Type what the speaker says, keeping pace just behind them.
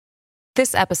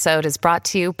This episode is brought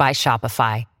to you by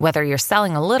Shopify. Whether you're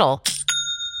selling a little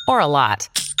or a lot,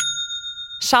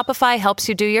 Shopify helps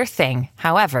you do your thing,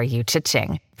 however you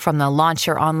cha-ching. From the launch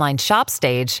your online shop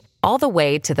stage, all the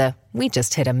way to the we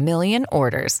just hit 1 million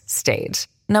orders stage.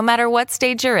 No matter what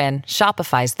stage you're in,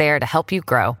 Shopify's there to help you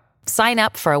grow. Sign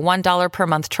up for a $1 per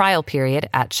month trial period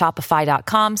at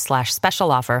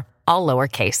shopify.com/special offer, all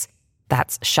lowercase.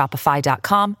 That's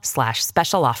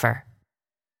shopify.com/special offer.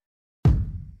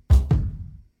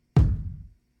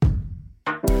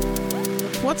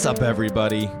 What's up,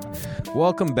 everybody?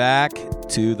 Welcome back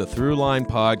to the Throughline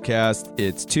Podcast.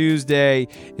 It's Tuesday.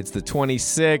 It's the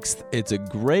 26th. It's a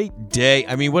great day.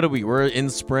 I mean, what are we? We're in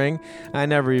spring. I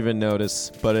never even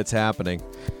notice, but it's happening.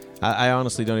 I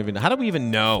honestly don't even know. How do we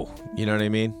even know? You know what I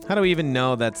mean? How do we even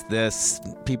know that's this?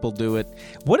 People do it.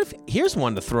 What if, here's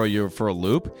one to throw you for a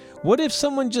loop. What if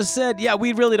someone just said, yeah,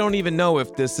 we really don't even know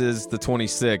if this is the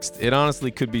 26th. It honestly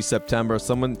could be September.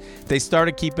 They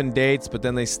started keeping dates, but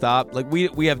then they stopped. Like,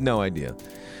 we have no idea.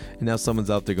 And now someone's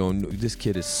out there going, this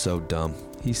kid is so dumb.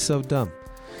 He's so dumb.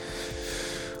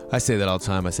 I say that all the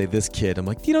time. I say, this kid. I'm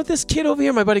like, this kid over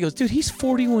here, my buddy goes, dude, he's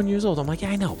 41 years old. I'm like,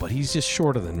 yeah, I know, but he's just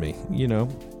shorter than me,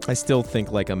 I still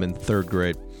think like I'm in third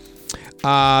grade.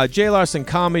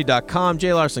 JLarsonComedy.com,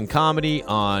 Jay Larson Comedy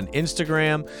on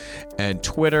Instagram and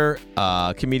Twitter,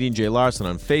 comedian Jay Larson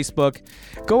on Facebook.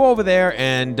 Go over there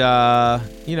and,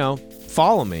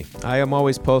 follow me. I am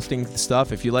always posting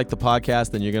stuff. If you like the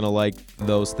podcast, then you're going to like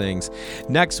those things.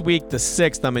 Next week, the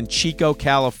 6th, I'm in Chico,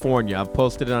 California. I've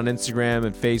posted it on Instagram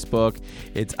and Facebook.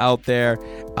 It's out there.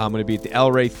 I'm going to be at the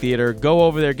El Rey Theater. Go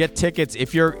over there, get tickets.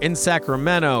 If you're in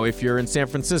Sacramento, if you're in San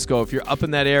Francisco, if you're up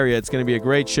in that area, it's going to be a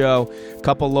great show. A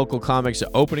couple local comics are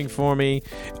opening for me.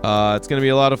 It's going to be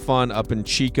a lot of fun up in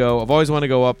Chico. I've always wanted to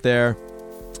go up there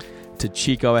to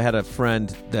Chico. I had a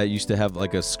friend that used to have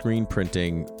like a screen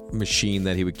printing machine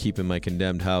that he would keep in my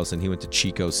condemned house, and he went to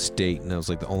Chico State, and that was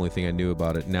like the only thing I knew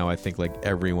about it. Now I think like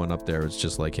everyone up there is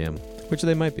just like him, which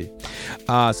they might be.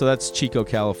 So that's Chico,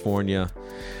 California,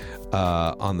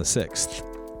 on the 6th,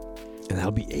 and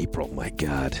that'll be April. My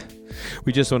God,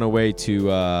 we just went away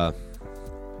to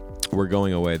we're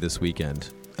going away this weekend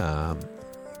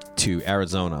to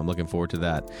Arizona. I'm looking forward to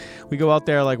that. We go out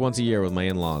there like once a year with my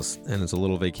in-laws, and it's a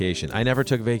little vacation. I never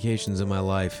took vacations in my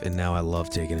life, and now I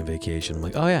love taking a vacation. I'm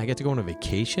like, oh yeah, I get to go on a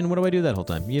vacation? What do I do that whole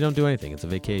time? You don't do anything. It's a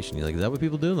vacation. You're like, is that what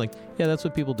people do? I'm like, yeah, that's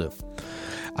what people do.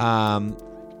 So I'm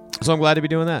glad to be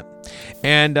doing that.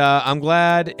 And I'm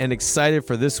glad and excited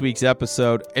for this week's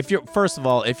episode. First of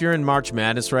all, if you're in March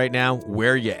Madness right now,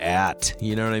 where you at?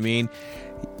 You know what I mean?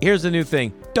 Here's the new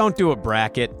thing. Don't do a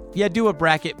bracket. Yeah, do a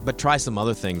bracket, but try some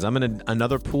other things. I'm in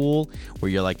another pool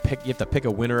where you're like, you have to pick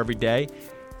a winner every day.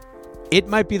 It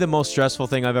might be the most stressful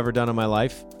thing I've ever done in my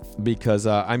life because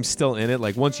I'm still in it.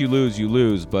 Like, once you lose, you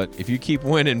lose. But if you keep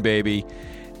winning, baby,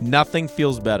 nothing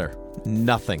feels better.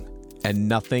 Nothing. And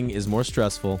nothing is more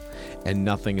stressful, and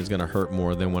nothing is going to hurt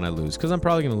more than when I lose. Because I'm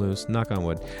probably going to lose, knock on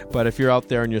wood. But if you're out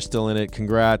there and you're still in it,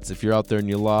 congrats. If you're out there and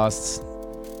you lost,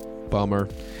 bummer.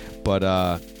 But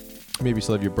maybe you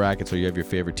still have your brackets, or you have your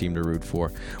favorite team to root for.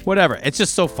 Whatever. It's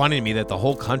just so funny to me that the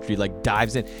whole country like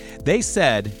dives in. They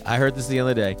said, I heard this the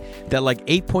other day, that like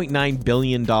 $8.9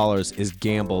 billion is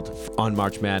gambled on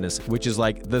March Madness, which is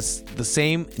like the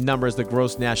same number as the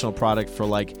gross national product for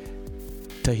like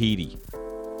Tahiti.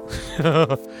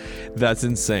 That's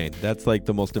insane. That's like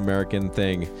the most American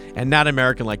thing. And not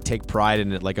American like take pride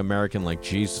in it, like American like,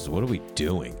 Jesus, what are we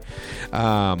doing?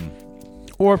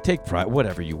 Or take pride,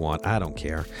 whatever you want. I don't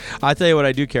care. I'll tell you what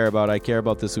I do care about. I care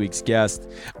about this week's guest.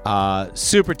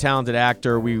 Super talented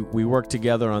actor. We worked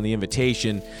together on The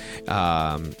Invitation.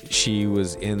 She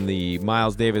was in the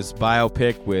Miles Davis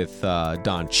biopic with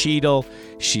Don Cheadle.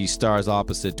 She stars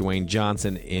opposite Dwayne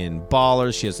Johnson in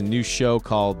Ballers. She has a new show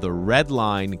called The Red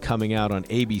Line coming out on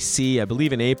ABC, I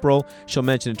believe in April. She'll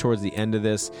mention it towards the end of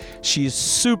this. She's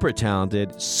super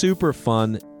talented, super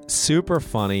fun, super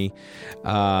funny.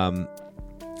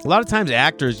 A lot of times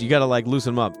actors, you got to like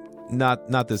loosen them up.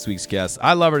 Not this week's guest.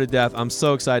 I love her to death. I'm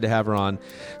so excited to have her on.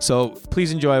 So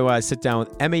please enjoy while I sit down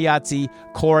with Emayatzy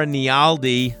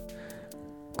Koronialdy.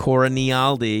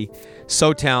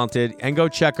 So talented. And go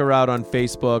check her out on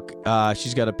Facebook.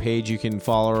 She's got a page you can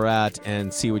follow her at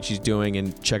and see what she's doing,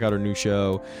 and check out her new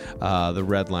show, The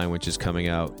Red Line, which is coming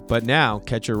out. But now,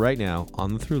 catch her right now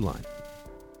on The Throughline.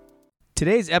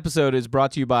 Today's episode is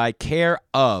brought to you by Care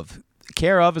of.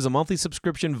 Care Of is a monthly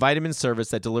subscription vitamin service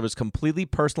that delivers completely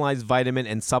personalized vitamin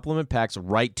and supplement packs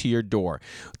right to your door.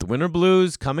 With the winter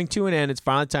blues coming to an end, it's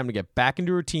finally time to get back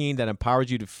into a routine that empowers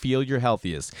you to feel your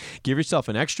healthiest. Give yourself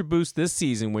an extra boost this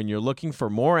season when you're looking for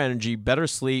more energy, better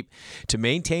sleep, to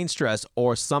maintain stress,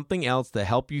 or something else to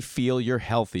help you feel your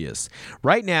healthiest.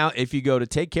 Right now, if you go to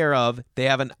Take Care Of, they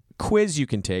have an quiz you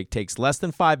can take. Takes less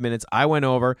than 5 minutes. I went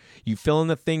over. You fill in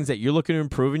the things that you're looking to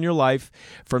improve in your life.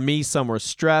 For me, some were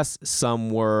stress,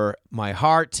 some were my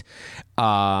heart.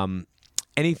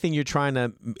 Anything you're trying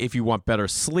to, if you want better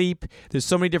sleep, there's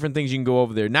so many different things you can go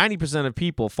over there. 90% of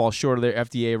people fall short of their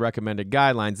FDA recommended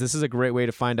guidelines. This is a great way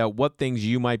to find out what things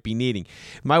you might be needing.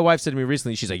 My wife said to me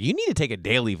recently, she's like, you need to take a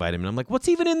daily vitamin. I'm like, what's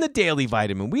even in the daily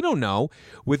vitamin? We don't know.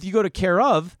 With you go to Care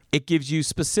Of, it gives you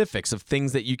specifics of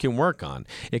things that you can work on.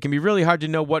 It can be really hard to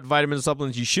know what vitamins and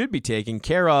supplements you should be taking.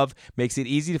 Care Of makes it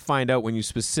easy to find out when you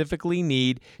specifically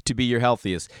need to be your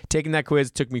healthiest. Taking that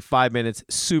quiz took me 5 minutes,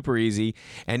 super easy.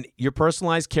 And your personalized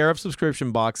Care Of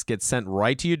subscription box gets sent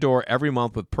right to your door every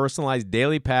month with personalized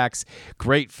daily packs,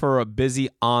 great for a busy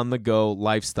on-the-go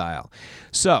lifestyle.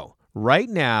 So right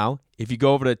now, if you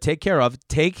go over to Take Care Of,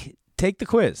 take the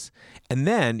quiz, and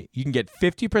then you can get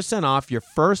 50% off your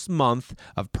first month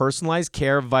of personalized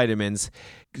care vitamins.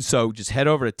 So just head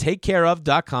over to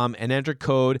takecareof.com and enter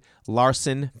code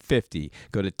Larson50.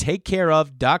 Go to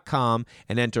takecareof.com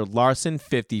and enter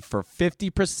Larson50 for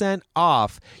 50%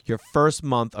 off your first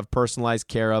month of personalized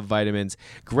care of vitamins.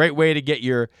 Great way to get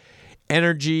your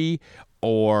energy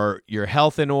or your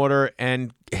health in order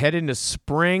and head into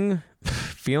spring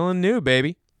feeling new,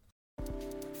 baby.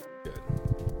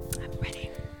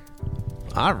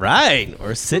 All right.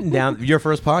 We're sitting down. Your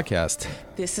first podcast.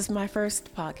 This is my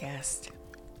first podcast.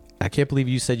 I can't believe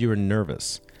you said you were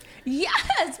nervous.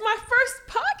 Yes, my first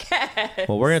podcast.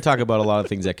 Well, we're going to talk about a lot of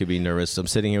things that could be nervous. I'm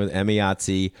sitting here with Emmy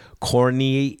Yahtzee,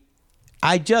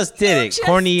 I just did it.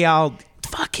 Cornialdi.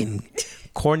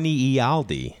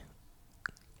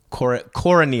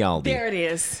 There it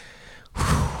is.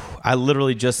 I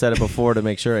literally just said it before to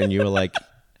make sure, and you were like,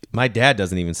 my dad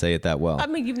doesn't even say it that well. I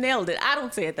mean, you've nailed it. I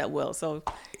don't say it that well, so.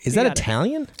 Is that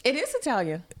Italian? It is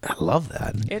Italian. I love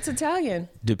that. It's Italian.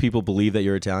 Do people believe that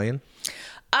you're Italian?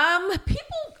 People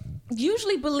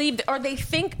usually believe, or they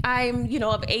think I'm,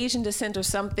 of Asian descent or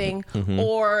something,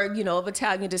 or, of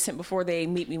Italian descent before they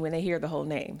meet me when they hear the whole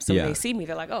name. So when they see me,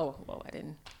 they're like, oh, well, I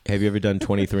didn't. Have you ever done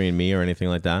 23andMe or anything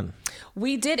like that?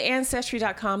 We did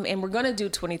Ancestry.com, and we're going to do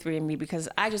 23andMe because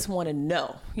I just want to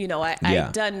know.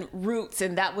 I've done Roots,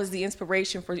 and that was the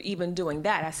inspiration for even doing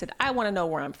that. I said, I want to know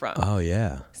where I'm from. Oh,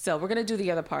 yeah. So we're going to do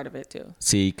the other part of it, too.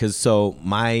 See, because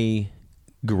my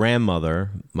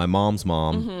grandmother, my mom's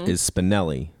mom, is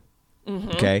Spinelli.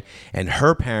 Okay? And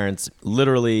her parents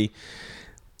literally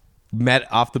met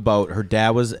off the boat. Her dad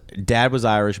was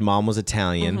Irish, mom was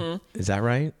Italian. Is that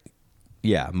right?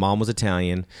 Yeah, mom was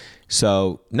Italian.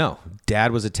 So, no,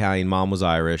 dad was Italian, mom was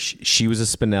Irish. She was a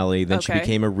Spinelli, then she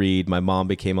became a Reed. My mom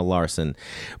became a Larson.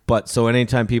 But so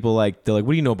anytime people they're like,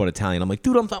 what do you know about Italian? I'm like,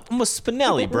 dude, I'm a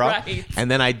Spinelli, bro. Right.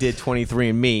 And then I did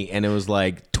 23andMe, and it was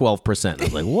like 12%. I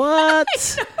was like, what?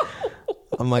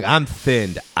 I'm like, I'm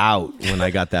thinned out when I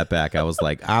got that back. I was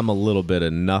like, I'm a little bit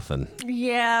of nothing.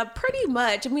 Yeah, pretty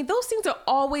much. I mean, those things are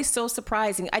always so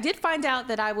surprising. I did find out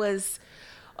that I was,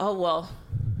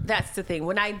 that's the thing.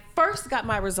 When I first got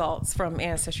my results from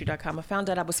Ancestry.com, I found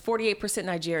out I was 48%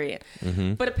 Nigerian.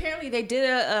 But apparently they did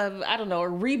a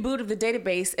reboot of the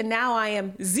database, and now I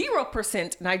am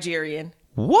 0% Nigerian.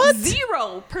 What?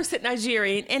 0%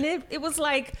 Nigerian. And it was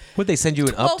like... Would they send you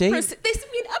an update? They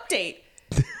sent me an update.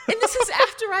 And this is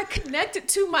after I connected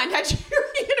to my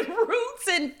Nigerian roots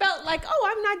and felt like,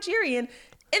 I'm Nigerian.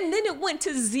 And then it went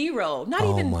to 0, not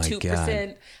even 2%.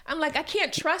 God. I'm like, I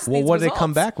can't trust these results. Well, what did it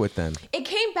come back with then? It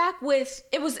came back with,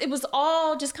 it was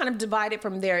all just kind of divided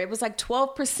from there. It was like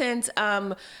 12%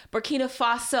 Burkina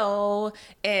Faso,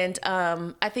 and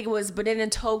I think it was Benin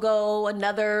and Togo,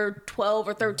 another 12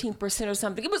 or 13% or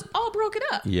something. It was all broken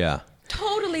up. Yeah.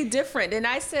 Totally different. And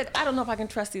I said, I don't know if I can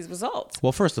trust these results.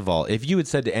 Well, first of all, if you had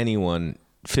said to anyone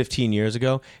 15 years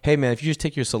ago, hey man, if you just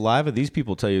take your saliva, these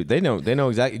people tell you they know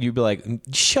exactly. You'd be like,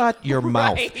 shut your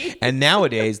mouth. Right. And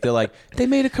nowadays they're like, they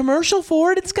made a commercial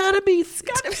for it. It's gotta be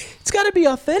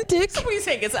authentic. So we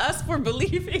think it's us for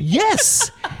believing.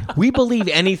 Yes, we believe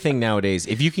anything nowadays.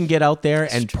 If you can get out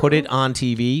there and put it on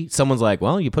TV, someone's like,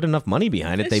 well, you put enough money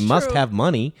behind it. They must have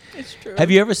money. It's true.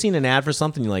 Have you ever seen an ad for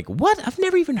something? You're like, what? I've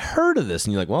never even heard of this.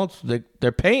 And you're like, well,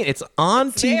 they're paying. It's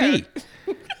on TV. There.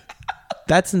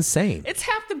 That's insane. It's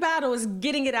half the battle is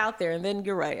getting it out there, and then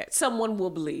you're right. Someone will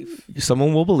believe.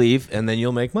 Someone will believe, and then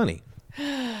you'll make money.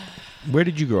 Where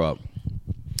did you grow up?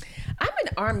 I'm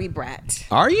Army brat.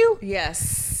 Are you?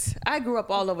 Yes. I grew up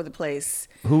all over the place.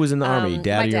 Who was in the Army?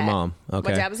 Dad My or your mom?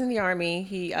 Okay. My dad was in the Army.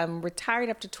 He retired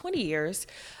after 20 years.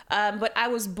 But I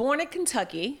was born in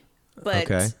Kentucky,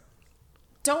 but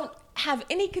don't have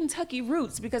any Kentucky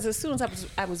roots because as soon as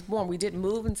I was born, we didn't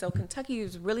move. And so Kentucky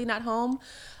was really not home.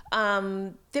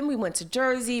 Then we went to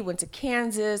Jersey, went to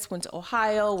Kansas, went to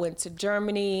Ohio, went to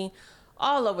Germany,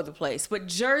 all over the place. But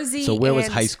Jersey. So where was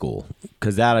high school?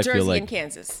 Because that I Jersey feel like. and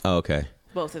Kansas. Oh, okay.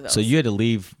 Both of those. So you had to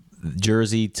leave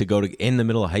Jersey to go to in the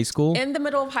middle of high school? In the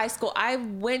middle of high school. I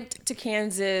went to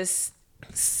Kansas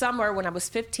summer when I was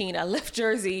 15. I left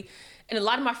Jersey. And a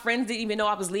lot of my friends didn't even know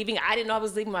I was leaving. I didn't know I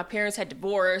was leaving. My parents had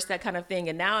divorced, that kind of thing.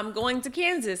 And now I'm going to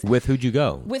Kansas. With who'd you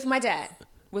go? With my dad.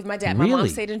 With my dad. Really? My mom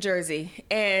stayed in Jersey.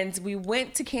 And we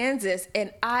went to Kansas,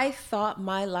 and I thought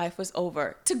my life was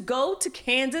over. To go to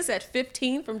Kansas at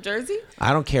 15 from Jersey?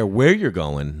 I don't care where you're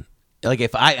going. Like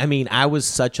if I was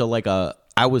such a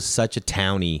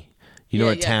townie. You know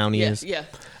what a townie is? Yeah.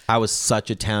 I was such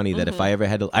a townie that if I ever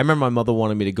had to, I remember my mother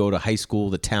wanted me to go to high school,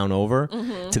 the town over,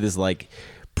 to this like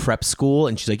prep school.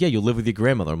 And she's like, yeah, you'll live with your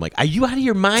grandmother. I'm like, are you out of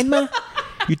your mind, Ma?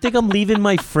 You think I'm leaving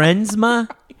my friends, Ma?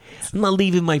 I'm not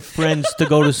leaving my friends to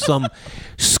go to some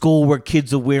school where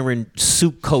kids are wearing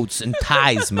suit coats and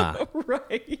ties, Ma.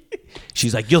 Right.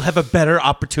 She's like, you'll have a better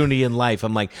opportunity in life.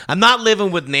 I'm like, I'm not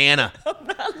living with Nana.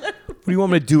 What do you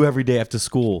want me to do every day after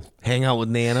school? Hang out with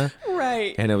Nana?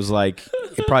 Right. And it was like,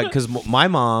 probably because my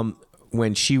mom,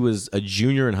 when she was a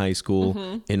junior in high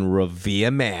school in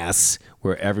Revere, Mass,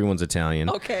 where everyone's Italian.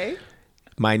 Okay.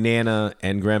 My Nana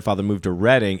and grandfather moved to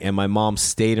Reading, and my mom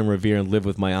stayed in Revere and lived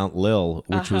with my Aunt Lil,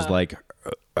 which was like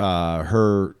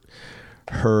her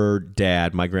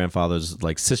dad, my grandfather's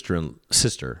like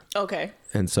sister. Okay.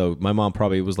 And so my mom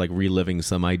probably was like reliving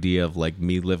some idea of like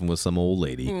me living with some old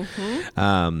lady.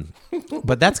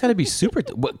 But that's got to be super.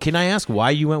 Can I ask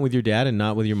why you went with your dad and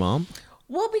not with your mom?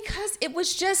 Well, because it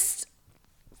was just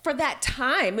for that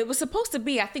time. It was supposed to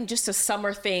be, I think, just a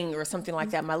summer thing or something like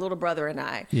that. My little brother and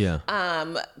I. Yeah.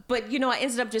 But I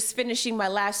ended up just finishing my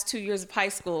last 2 years of high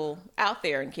school out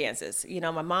there in Kansas.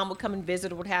 My mom would come and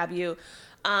visit or what have you.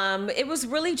 It was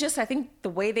really just, I think, the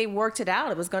way they worked it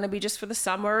out. It was going to be just for the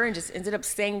summer, and just ended up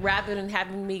staying rather than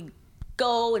having me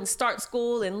go and start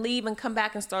school and leave and come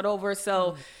back and start over.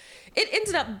 So it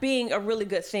ended up being a really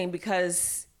good thing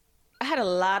because I had a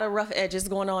lot of rough edges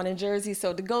going on in Jersey.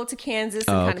 So to go to Kansas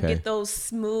and kind of get those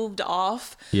smoothed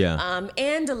off. Yeah.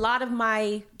 And a lot of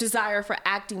my desire for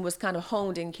acting was kind of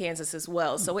honed in Kansas as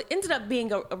well. So it ended up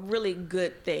being a really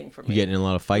good thing for me. You getting in a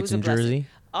lot of fights in Jersey?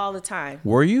 All the time.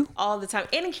 Were you? All the time.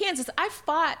 And in Kansas, I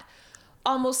fought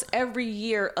almost every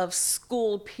year of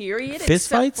school period. Fist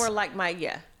fights? Except for like my,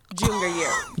 junior year.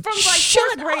 From like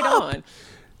fourth grade on.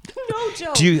 No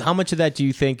joke. How much of that do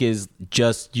you think is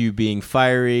just you being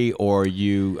fiery or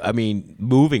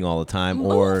moving all the time?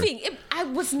 Moving. I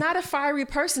was not a fiery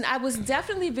person. I was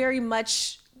definitely very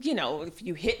much, if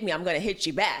you hit me, I'm going to hit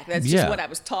you back. That's just what I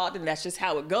was taught, and that's just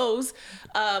how it goes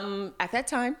at that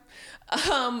time.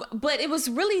 But it was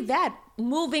really that,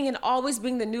 moving and always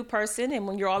being the new person. And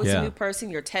when you're always a new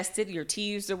person, you're tested, you're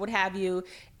teased or what have you,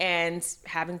 and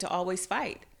having to always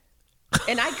fight.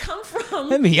 And I come from... I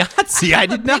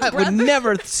would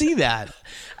never see that.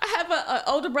 I have an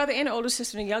older brother and an older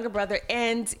sister and a younger brother.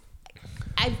 And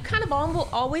I've kind of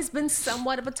always been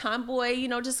somewhat of a tomboy,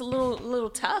 just a little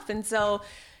tough. And so,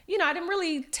 I didn't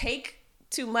really take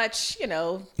too much,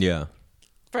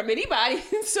 from anybody.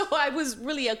 And so I was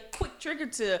really a quick trigger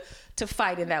to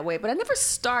fight in that way. But I never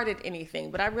started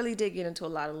anything. But I really did get into a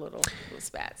lot of little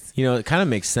spats. It kind of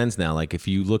makes sense now. Like if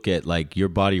you look at like your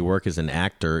body work as an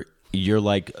actor, you're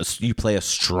like, you play a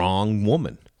strong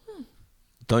woman.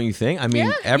 Don't you think?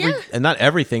 And not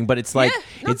everything, but it's like,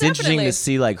 it's interesting to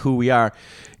see like who we are.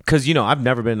 Cause I've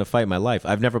never been in a fight in my life.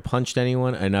 I've never punched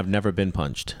anyone and I've never been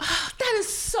punched. That is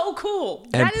so cool.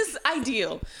 And that is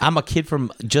ideal. I'm a kid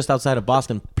from just outside of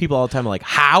Boston. People all the time are like,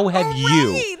 how have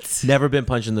you never been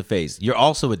punched in the face? You're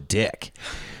also a dick.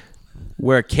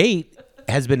 Where Kate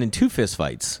has been in 2 fist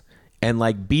fights. And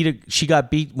like she got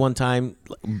beat one time,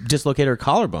 dislocated her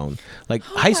collarbone, like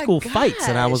high school fights.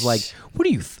 And I was like, what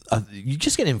are you, you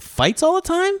just get in fights all the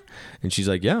time? And she's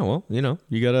like, yeah, well,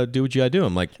 you got to do what you got to do.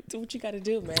 I'm like, do what you got to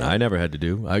do, man. I never had to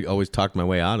do. I always talked my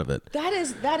way out of it. That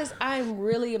is, I'm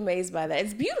really amazed by that.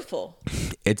 It's beautiful.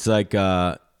 It's like,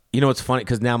 it's funny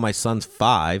because now my son's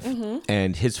 5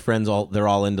 and his friends, they're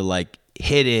all into like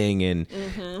hitting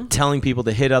and telling people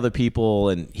to hit other people.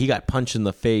 And he got punched in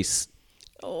the face.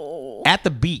 At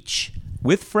the beach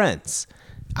with friends.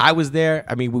 I was there.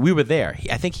 We were there.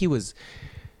 I think he was,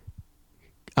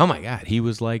 oh my God, he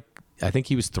was like, I think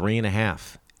he was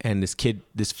 3.5. and this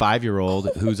 5-year-old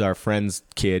who's our friend's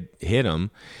kid hit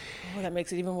him. Oh, that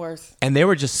makes it even worse. And they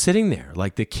were just sitting there.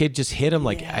 Like, the kid just hit him.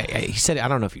 Like, he said, I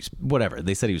don't know if he's, whatever.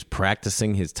 They said he was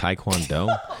practicing his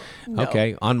Taekwondo. No.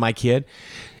 Okay, on my kid.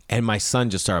 And my son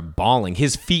just started bawling.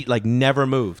 His feet, like, never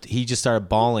moved. He just started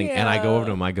bawling. And I go over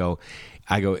to him. I go,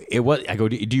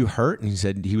 do you hurt?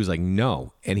 And he was like,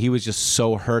 no. And he was just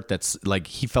so hurt that's like,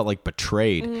 he felt like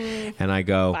betrayed. And I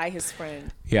go, by his friend.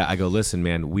 Yeah, I go, listen,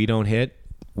 man, we don't hit.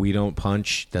 We don't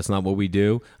punch. That's not what we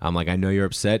do. I'm like, I know you're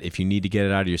upset. If you need to get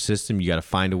it out of your system, you got to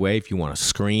find a way. If you want to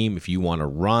scream, if you want to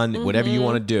run, whatever you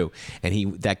want to do.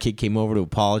 And that kid came over to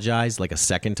apologize like a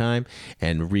second time.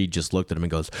 And Reed just looked at him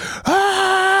and goes,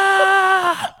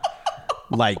 ah!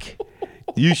 Like,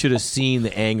 you should have seen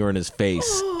the anger in his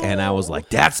face. And I was like,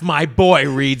 that's my boy,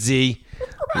 Reedsy.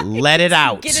 Right. Let it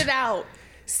out. Get it out.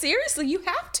 Seriously, you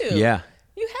have to. Yeah.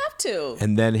 You have to.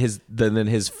 And then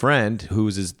his friend,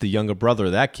 who's the younger brother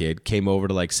of that kid, came over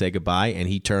to like say goodbye, and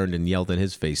he turned and yelled in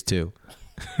his face too.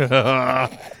 Take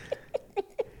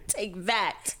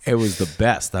that. It was the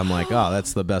best. I'm like, oh,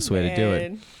 that's the best way to do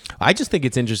it. I just think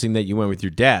it's interesting that you went with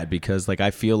your dad because, like, I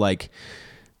feel like,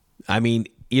 I mean,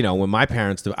 you know, when my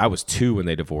parents, I was 2 when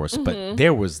they divorced, but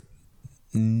there was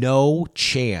no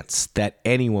chance that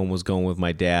anyone was going with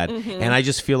my dad. And I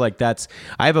just feel like I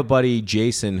have a buddy,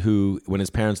 Jason, who, when his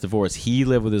parents divorced, he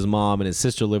lived with his mom and his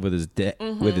sister lived with his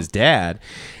dad.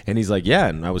 And he's like, yeah,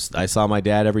 and I saw my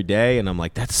dad every day. And I'm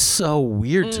like, that's so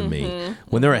weird to me.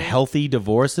 When there are healthy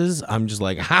divorces, I'm just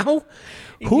like, how?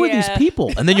 Who are these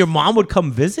people? And then your mom would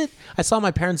come visit. I saw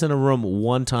my parents in a room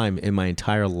one time in my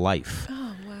entire life.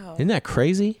 Oh, wow. Isn't that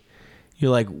crazy? You're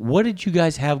like, what did you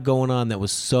guys have going on that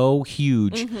was so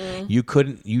huge?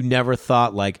 You never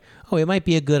thought like, oh, it might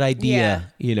be a good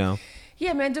idea, you know?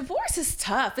 Yeah, man, divorce is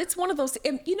tough. It's one of those,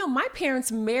 you know, my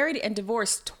parents married and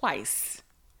divorced twice.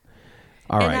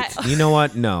 All right. You know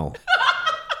what? No.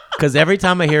 Because every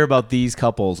time I hear about these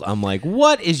couples, I'm like,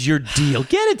 what is your deal?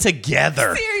 Get it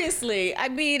together. Seriously. I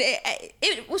mean,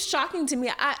 it was shocking to me.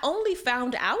 I only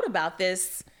found out about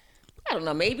this, I don't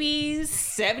know, maybe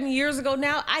 7 years ago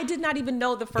now. I did not even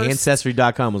know the first.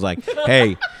 Ancestry.com was like,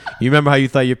 hey, you remember how you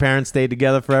thought your parents stayed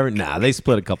together forever? Nah, they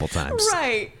split a couple times.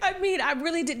 Right. I mean, I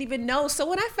really didn't even know. So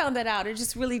when I found that out, it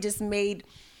just really just made.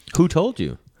 Who told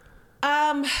you?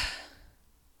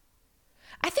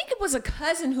 I think it was a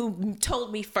cousin who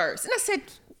told me first. And I said,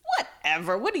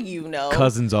 whatever, what do you know?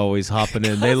 Cousins always hopping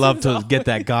in. They love to get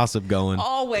that gossip going.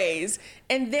 Always.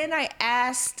 And then I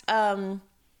asked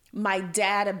my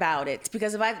dad about it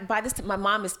because by this time my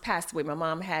mom has passed away. My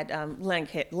mom had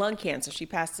lung cancer. She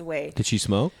passed away. Did she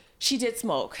smoke? She did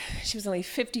smoke. She was only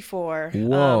 54.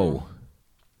 Whoa.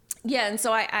 Yeah, and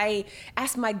so I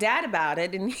asked my dad about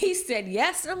it, and he said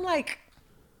yes. And I'm like,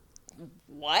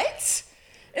 what?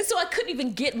 And so I couldn't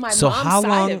even get my mom's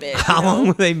side of it. How long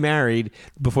were they married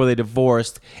before they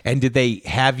divorced? And did they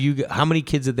have you? How many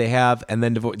kids did they have? And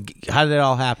then divorce? How did it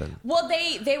all happen? Well,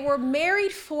 they were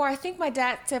married for, I think my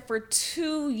dad said, for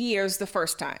 2 years the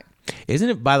first time. Isn't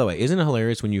it, by the way, isn't it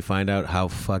hilarious when you find out how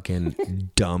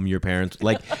fucking dumb your parents,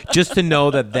 like, just to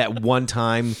know that one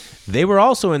time they were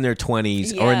also in their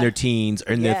 20s or in their teens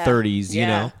or in their 30s, you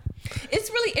know? It's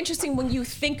really interesting when you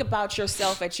think about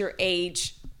yourself at your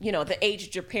age, you know, the age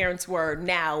that your parents were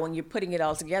now when you're putting it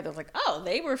all together. It's like, oh,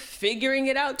 they were figuring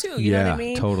it out too. You know what I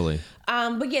mean? Totally.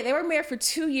 But yeah, they were married for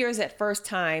 2 years at first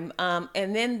time.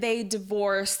 And then they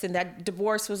divorced, and that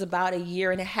divorce was about 1.5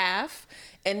 years.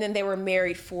 And then they were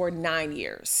married for 9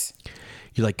 years.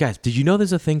 You're like, guys, did you know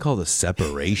there's a thing called a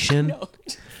separation? No,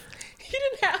 you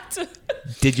didn't have to.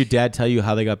 Did your dad tell you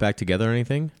how they got back together or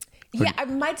anything? Yeah,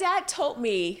 my dad told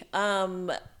me.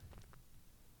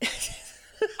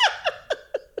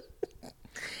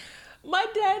 My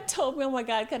dad told me, oh my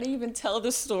God, can I even tell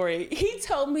the story? He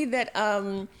told me that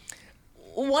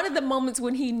one of the moments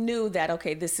when he knew that,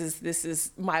 okay, this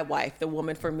is my wife, the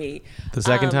woman for me. The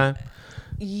second time?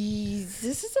 This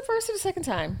is the first or the second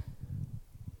time.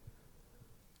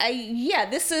 Yeah,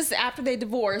 this is after they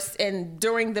divorced and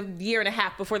during the 1.5 years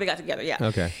before they got together. Yeah.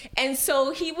 Okay. And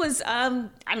so he was, I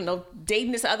don't know,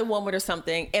 dating this other woman or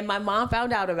something. And my mom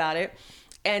found out about it.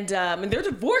 And they're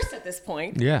divorced at this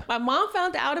point. Yeah. My mom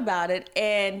found out about it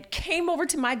and came over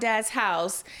to my dad's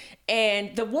house.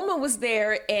 And the woman was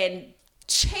there and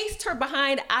chased her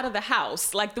behind out of the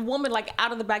house. Like the woman, like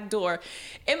out of the back door.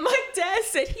 And my dad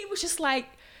said he was just like,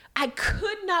 I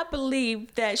could not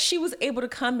believe that she was able to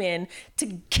come in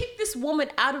to kick this woman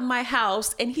out of my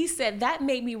house. And he said that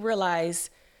made me realize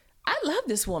I love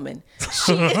this woman.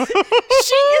 She is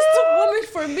the woman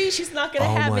for me. She's not going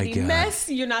to have any mess.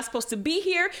 You're not supposed to be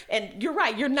here. And you're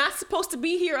right. You're not supposed to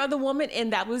be here, other woman.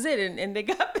 And that was it. And they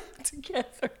got back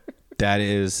together. That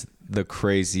is the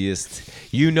craziest.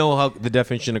 You know how the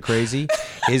definition of crazy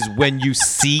is when you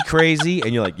see crazy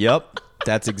and you're like, yep,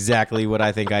 that's exactly what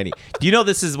I think I need. Do you know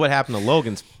this is what happened to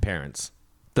Logan's parents?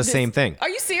 The same thing. Are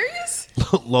you serious?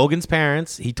 Logan's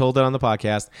parents, he told it on the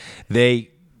podcast, they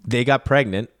got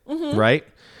pregnant, right?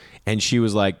 And she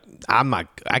was like,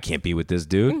 I can't be with this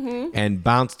dude, and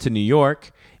bounced to New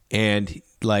York. And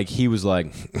like, he was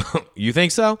like, you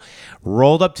think so?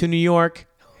 Rolled up to New York.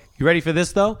 You ready for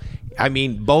this though? I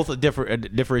mean, both a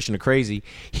differentiation of crazy.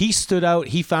 He stood out.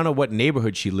 He found out what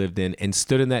neighborhood she lived in and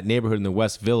stood in that neighborhood in the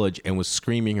West Village and was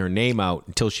screaming her name out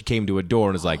until she came to a door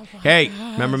and was like, hey,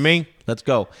 remember me? Let's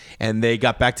go. And they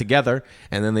got back together,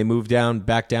 and then they moved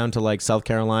back down to like South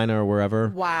Carolina or wherever.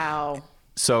 Wow.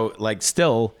 So like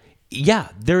still, yeah,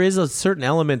 there is a certain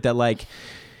element that like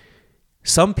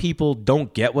some people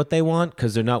don't get what they want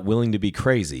because they're not willing to be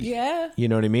crazy. Yeah. You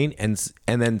know what I mean? And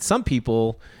then some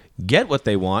people get what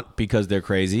they want because they're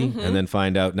crazy, and then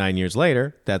find out 9 years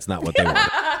later that's not what they want.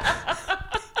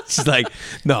 She's like,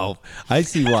 no, I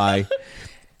see why.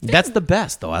 That's the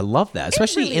best, though. I love that,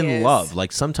 especially really in is. love.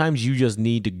 Like sometimes you just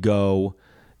need to go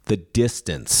the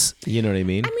distance. You know what I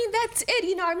mean? I mean, that's it.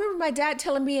 You know, I remember my dad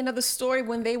telling me another story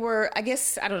when they were, I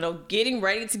guess, I don't know, getting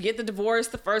ready to get the divorce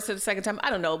the first or the second time.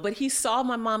 I don't know. But he saw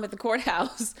my mom at the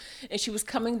courthouse, and she was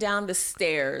coming down the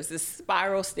stairs, this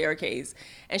spiral staircase.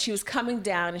 And she was coming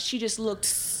down, and she just looked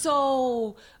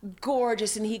so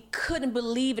gorgeous, and he couldn't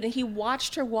believe it. And he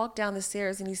watched her walk down the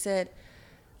stairs, and he said,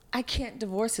 I can't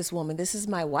divorce this woman. This is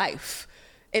my wife.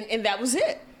 And that was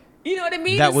it. You know what I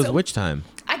mean? That was which time?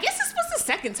 I guess this was the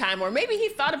second time, or maybe he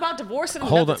thought about divorcing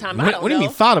Hold another on. time. What do you mean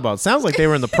thought about? Sounds like they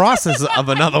were in the process of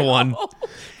another one.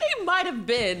 They might have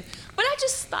been. But I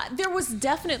just thought there was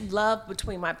definite love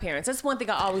between my parents. That's one thing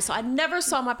I always saw. I never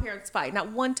saw my parents fight,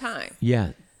 not one time.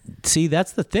 Yeah. See,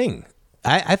 that's the thing.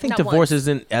 I think Not divorce once.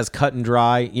 isn't as cut and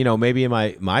dry. You know, maybe in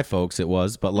my folks it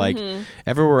was, but like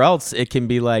everywhere else it can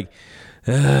be like,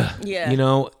 Yeah. you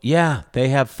know, yeah, they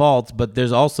have faults, but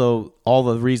there's also all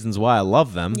the reasons why I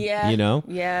love them. Yeah. You know?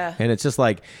 Yeah. And it's just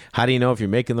like, how do you know if you're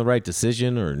making the right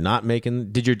decision or not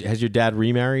making? Has your dad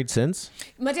remarried since?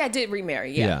 My dad did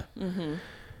remarry, yeah.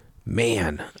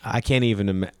 Man, I can't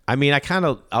even I mean,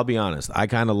 I'll be honest, I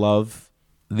kind of love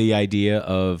the idea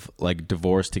of like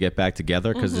divorce to get back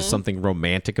together because there's something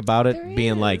romantic about it. There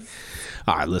Being is. like,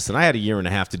 all right, listen, I had a year and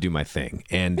a half to do my thing.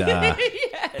 And,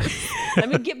 Let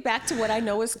me get back to what I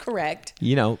know is correct.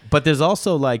 you know, but there's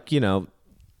also like, you know,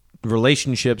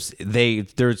 relationships, they're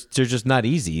just not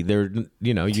easy. They're,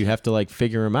 you know, you have to like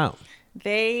figure them out.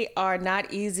 They are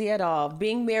not easy at all.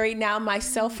 Being married now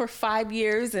myself for 5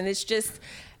 years, and it's just,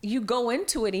 you go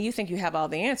into it and you think you have all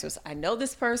the answers. I know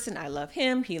this person, I love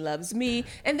him, he loves me.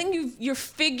 And then you're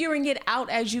figuring it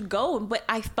out as you go. But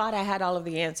I thought I had all of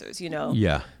the answers, you know?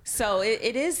 Yeah. So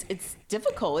it's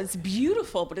difficult. It's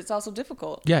beautiful, but it's also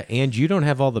difficult. Yeah. And you don't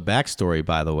have all the backstory,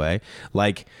 by the way.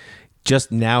 Like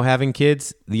just now having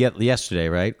kids, yesterday,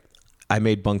 right? I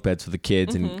made bunk beds for the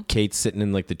kids, and Kate's sitting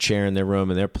in like the chair in their room,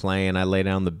 and they're playing. I lay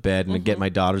down on the bed and I get my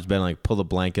daughter's bed and like pull the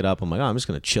blanket up. I'm like, oh, I'm just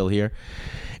gonna chill here.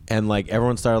 And like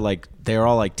everyone started like, they were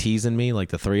all like teasing me, like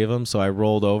the three of them. So I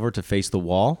rolled over to face the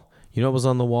wall. You know what was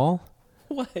on the wall?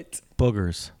 What?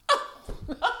 Boogers.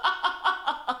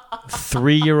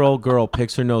 3-year-old girl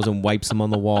picks her nose and wipes them on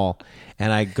the wall,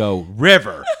 and I go,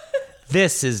 River,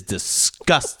 this is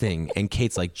disgusting. And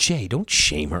Kate's like, Jay, don't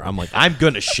shame her. I'm like, I'm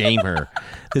going to shame her.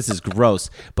 This is gross.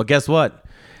 But guess what?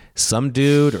 Some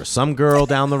dude or some girl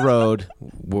down the road,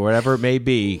 wherever it may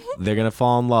be, they're going to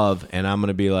fall in love. And I'm going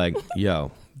to be like,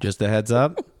 yo, just a heads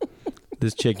up.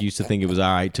 This chick used to think it was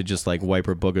all right to just like wipe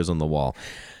her boogers on the wall.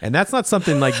 And that's not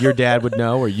something like your dad would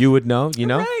know or you would know, you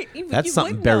know? Right. That's You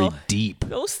something would buried know. deep.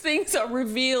 Those things are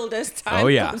revealed as time Oh,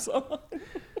 yeah. goes on.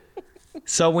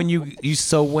 So when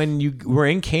you were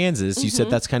in Kansas, you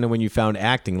said that's kind of when you found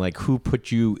acting. Like, who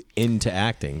put you into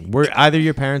acting? Were either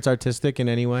your parents artistic in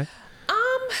any way?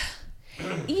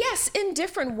 Yes, in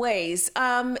different ways.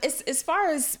 As far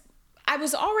as I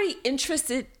was already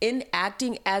interested in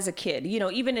acting as a kid. You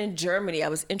know, even in Germany, I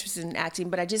was interested in acting,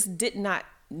 but I just did not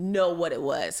know what it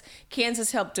was.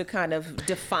 Kansas helped to kind of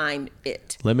define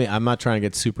it. I'm not trying to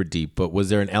get super deep, but was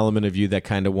there an element of you that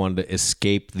kind of wanted to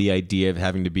escape the idea of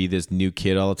having to be this new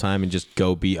kid all the time and just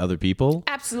go be other people?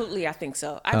 Absolutely, I think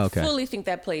so. I fully think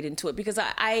that played into it because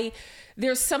I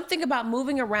there's something about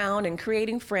moving around and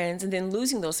creating friends and then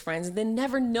losing those friends and then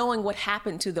never knowing what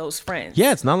happened to those friends.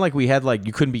 Yeah, it's not like we had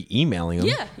you couldn't be emailing them.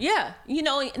 Yeah.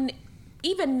 And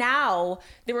even now,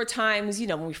 there were times,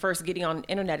 when we first getting on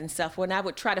internet and stuff, when I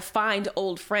would try to find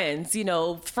old friends,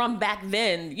 from back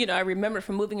then. I remember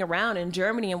from moving around in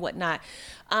Germany and whatnot.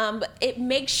 It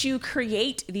makes you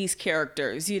create these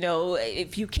characters,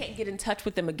 if you can't get in touch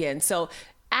with them again. So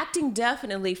acting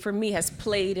definitely, for me, has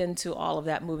played into all of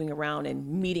that, moving around and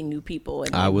meeting new people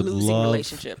and losing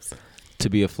relationships. To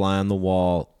be a fly on the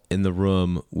wall in the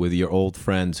room with your old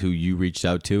friends who you reached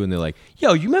out to, and they're like,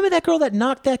 yo, you remember that girl that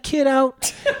knocked that kid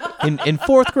out in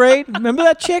fourth grade? Remember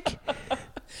that chick?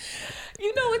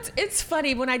 It's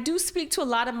funny when I do speak to a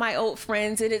lot of my old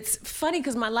friends, and it's funny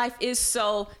because my life is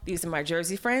these are my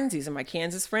Jersey friends, these are my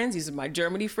Kansas friends, these are my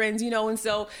Germany friends, and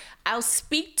so I'll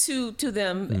speak to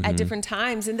them at different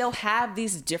times, and they'll have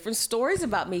these different stories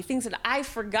about me, things that I've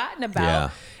forgotten about. Yeah.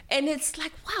 And it's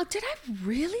like, wow, did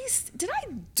I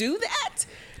do that?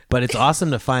 But it's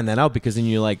awesome to find that out because then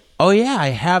you're like, oh yeah, I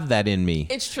have that in me.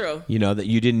 It's true. That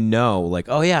you didn't know. Like,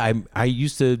 oh yeah, I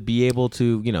used to be able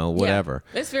to, whatever.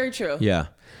 Yeah, it's very true. Yeah.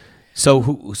 So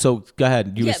go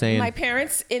ahead. You were saying my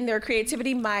parents in their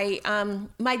creativity. My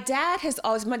dad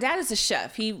is a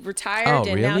chef. He retired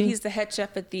and now he's the head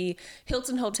chef at the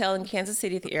Hilton Hotel in Kansas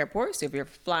City at the airport. So if you're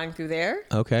flying through there,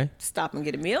 stop and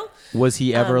get a meal. Was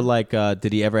he ever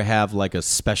did he ever have a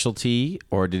specialty,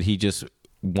 or did he just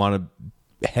want to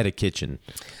head a kitchen?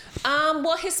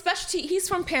 Well, his specialty, he's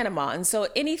from Panama, and so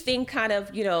anything kind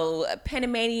of,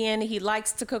 Panamanian, he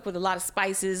likes to cook with a lot of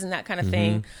spices and that kind of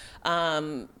thing.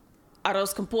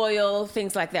 Arroz con pollo,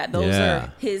 things like that. Those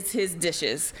are his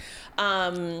dishes.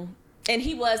 And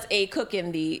he was a cook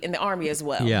in the Army as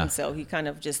well. Yeah. And so he kind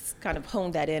of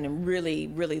honed that in and really,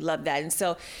 really loved that. And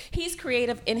so he's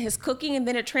creative in his cooking, and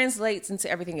then it translates into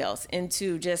everything else,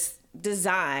 into just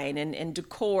design and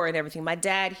decor and everything. My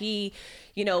dad, he,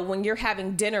 when you're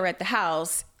having dinner at the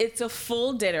house, it's a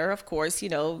full dinner, of course,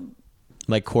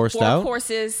 like coursed 4 out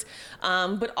courses,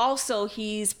 but also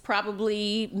he's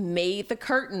probably made the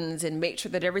curtains and made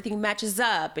sure that everything matches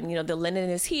up, and the linen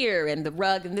is here and the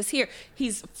rug and this here.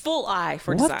 He's full eye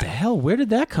for design. What the hell? Where did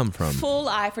that come from? Full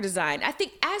eye for design. I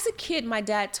think as a kid, my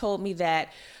dad told me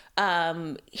that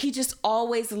he just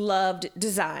always loved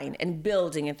design and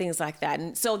building and things like that.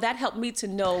 And so that helped me to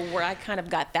know where I kind of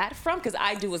got that from, because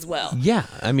I do as well. Yeah,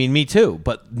 I mean, me too.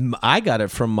 But I got it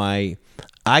from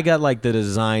I got the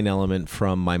design element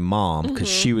from my mom, because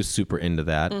she was super into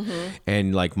that.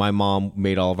 And my mom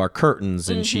made all of our curtains,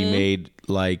 and she made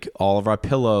all of our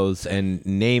pillows, and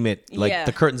name it.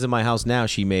 The curtains in my house now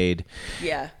she made.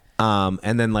 Yeah.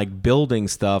 And then building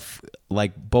stuff,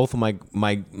 both of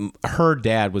her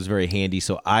dad was very handy,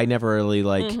 so I never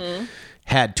really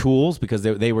had tools because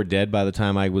they were dead by the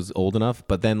time I was old enough.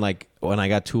 But then when I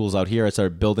got tools out here, I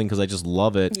started building because I just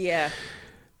love it. Yeah.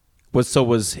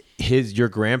 Was your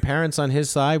grandparents on his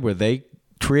side, were they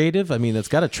creative? I mean, that's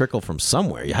got to trickle from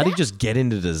somewhere. How do you just get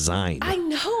into design? I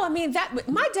know. I mean,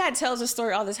 my dad tells a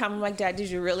story all the time. I'm like, Dad, did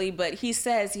you really? But he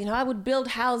says, I would build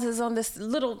houses on this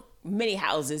little mini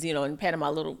houses, in Panama,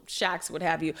 little shacks, what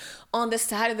have you, on the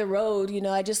side of the road.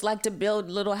 I just like to build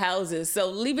little houses. So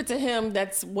leave it to him.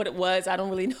 That's what it was. I don't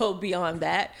really know beyond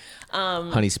that.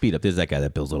 Honey, speed up. There's that guy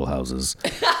that builds little houses.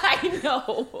 I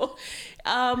know.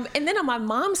 And then on my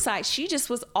mom's side, she just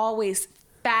was always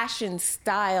fashion,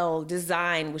 style,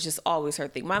 design was just always her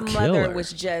thing. My mother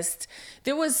was just,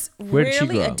 there was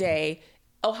rarely a day,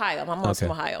 Ohio. My mom's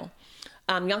from Ohio.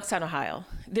 Youngstown, Ohio.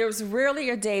 There was rarely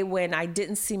a day when I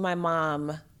didn't see my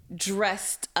mom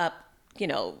dressed up,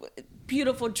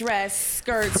 beautiful dress,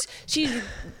 skirts. She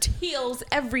heels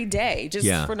every day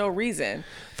just for no reason.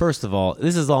 First of all,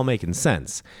 this is all making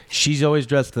sense. She's always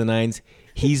dressed to the nines.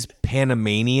 He's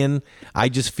Panamanian. I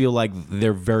just feel like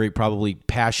they're very probably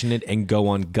passionate and go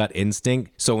on gut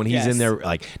instinct. So when he's in there,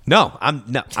 no, I'm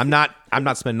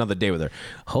not spending another day with her.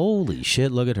 Holy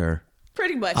shit, look at her.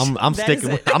 Pretty much. I'm sticking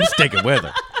with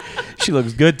her. She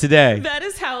looks good today. That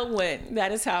is how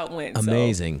it went.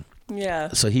 Amazing. So, yeah.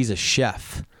 So he's a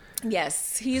chef.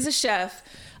 Yes, he's a chef.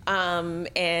 And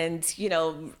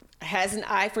has an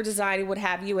eye for design and what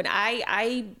have you. And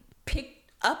I picked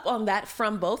up on that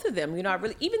from both of them. I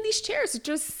really, even these chairs that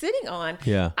you're sitting on.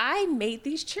 Yeah. I made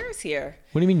these chairs here.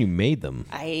 What do you mean you made them?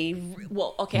 I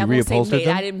won't say made.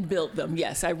 I didn't build them.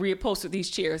 Yes, I reupholstered these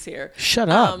chairs here. Shut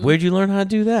up. Where'd you learn how to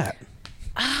do that?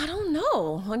 I don't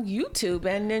know, on YouTube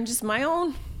and then just my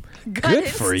own gut Good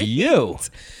for instinct. you.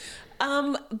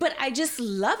 But I just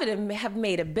love it and have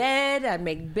made a bed. I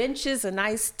make benches, a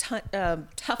nice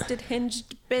tufted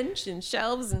hinged bench and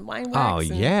shelves and wine Oh, racks.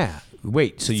 yeah.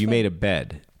 Wait, so you made a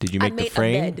bed. Did you I make the made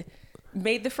frame? a bed.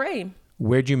 Made the frame.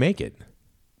 Where'd you make it?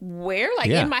 Where? Like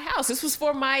Yeah. in my house. This was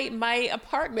for my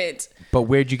apartment. But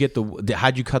where'd you get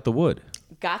how'd you cut the wood?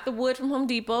 Got the wood from Home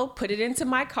Depot, put it into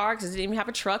my car because I didn't even have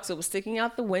a truck, so it was sticking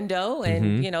out the window.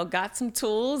 And got some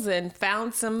tools and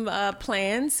found some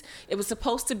plans. It was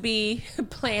supposed to be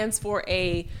plans for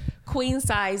a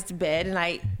queen-sized bed, and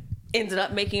I ended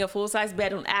up making a full-size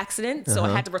bed on accident. So I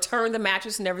had to return the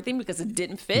mattress and everything because it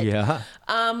didn't fit. Yeah.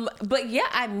 But yeah,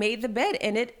 I made the bed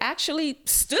and it actually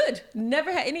stood.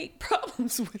 Never had any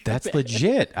problems with That's the bed.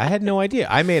 legit. I had no idea.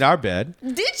 I made our bed.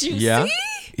 Did you Yeah. see?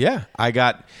 Yeah. I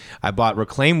bought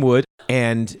reclaimed wood,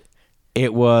 and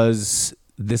it was,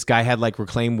 this guy had like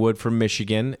reclaimed wood from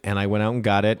Michigan, and I went out and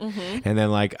got it. And then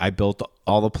like I built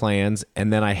all the plans,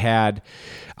 and then I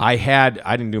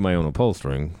didn't do my own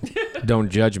upholstering. Don't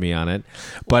judge me on it.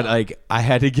 But like I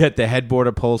had to get the headboard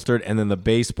upholstered and then the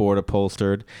baseboard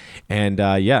upholstered. And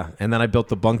and then I built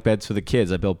the bunk beds for the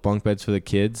kids. I built bunk beds for the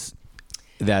kids.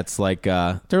 That's like,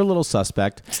 they're a little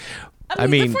suspect. I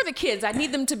mean, for the kids, I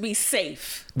need them to be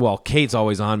safe. Well, Kate's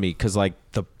always on me because like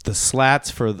the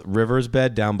slats for the River's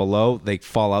bed down below, they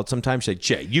fall out sometimes. She's like,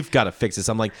 Jay, you've got to fix this.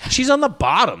 I'm like, she's on the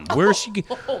bottom. Where is she?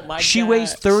 Oh my She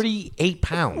weighs gosh. 38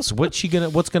 pounds.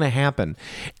 What's gonna happen?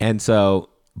 And so,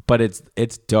 but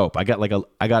it's dope. I got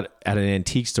at an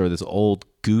antique store this old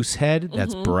goose head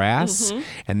that's brass,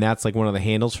 and that's like one of the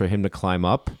handles for him to climb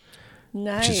up.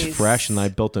 Nice. Which is fresh, and I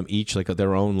built them each like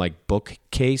their own like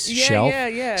bookcase Yeah, shelf,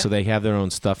 yeah. so they have their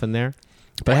own stuff in there.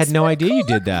 But I had no idea you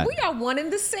did that. We are one and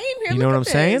the same here. You know what I'm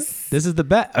saying? This is the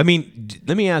best. I mean,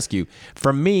 let me ask you.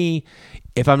 For me,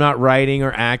 if I'm not writing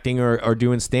or acting or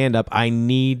doing stand-up, I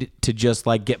need to just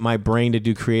like get my brain to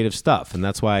do creative stuff, and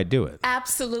that's why I do it.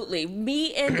 Absolutely.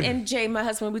 Me and Jay, my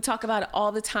husband, we talk about it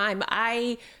all the time.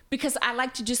 Because I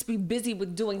like to just be busy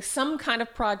with doing some kind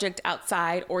of project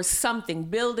outside or something,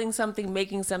 building something,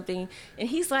 making something. And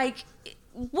he's like,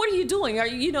 what are you doing?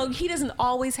 He doesn't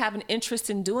always have an interest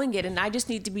in doing it. And I just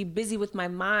need to be busy with my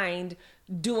mind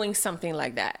doing something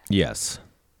like that. Yes.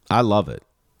 I love it.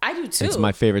 I do too. It's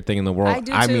my favorite thing in the world. I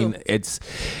do I too.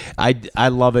 mean, I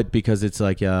love it because it's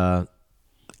like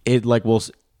it like will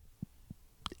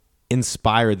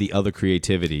inspire the other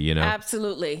creativity, you know?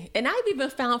 Absolutely. And I've even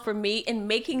found for me in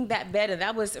making that bed, and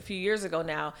that was a few years ago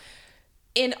now,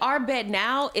 in our bed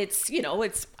now, it's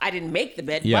I didn't make the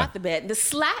bed, Yeah. bought the bed. The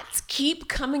slats keep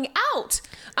coming out.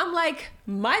 I'm like,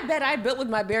 my bed I built with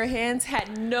my bare hands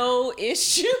had no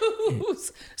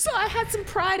issues. So I had some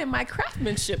pride in my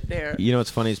craftsmanship there. You know what's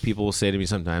funny is people will say to me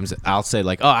sometimes, I'll say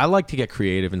like, oh, I like to get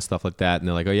creative and stuff like that. And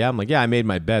they're like, oh yeah? I'm like, yeah, I made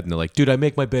my bed. And they're like, dude, I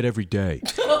make my bed every day.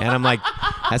 And I'm like,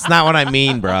 that's not what I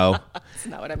mean, bro. That's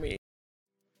not what I mean.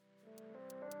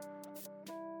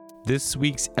 This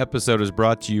week's episode is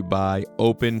brought to you by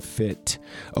OpenFit.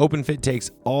 OpenFit takes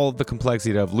all of the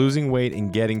complexity of losing weight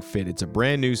and getting fit. It's a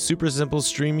brand new, super simple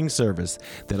streaming service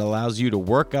that allows you to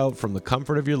work out from the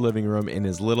comfort of your living room in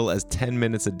as little as 10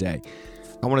 minutes a day.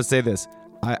 I want to say this.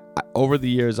 I over the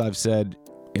years, I've said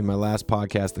in my last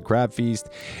podcast, The Crab Feast,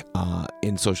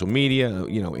 in social media,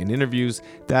 in interviews,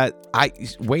 that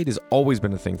weight has always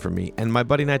been a thing for me. And my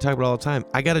buddy and I talk about it all the time.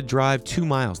 I got to drive 2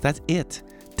 miles. That's it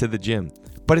to the gym.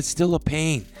 But it's still a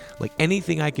pain. Like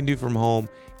anything I can do from home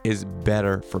is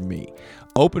better for me.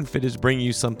 OpenFit is bringing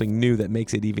you something new that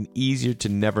makes it even easier to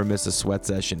never miss a sweat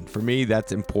session. For me,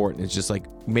 that's important. It's just like,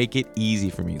 make it easy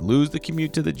for me. Lose the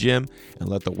commute to the gym and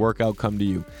let the workout come to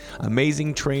you.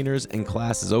 Amazing trainers and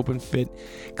classes.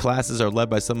 OpenFit classes are led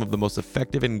by some of the most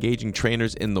effective and engaging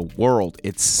trainers in the world.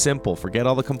 It's simple. Forget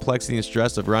all the complexity and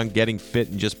stress around getting fit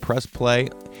and just press play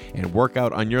and work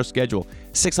out on your schedule.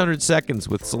 600 seconds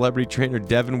with celebrity trainer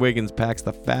Devin Wiggins packs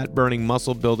the fat-burning,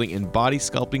 muscle-building, and body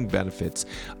sculpting benefits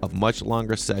of much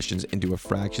longer sessions into a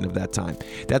fraction of that time.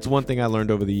 That's one thing I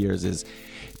learned over the years is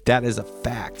that is a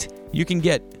fact. You can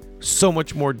get so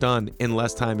much more done in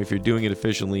less time if you're doing it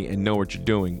efficiently and know what you're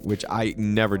doing, which I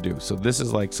never do. So this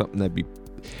is like something that'd be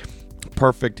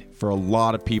perfect for a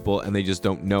lot of people, and they just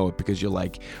don't know it because you're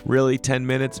like, really 10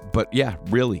 minutes? But yeah,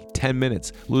 really 10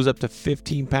 minutes. Lose up to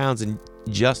 15 pounds in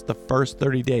just the first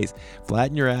 30 days.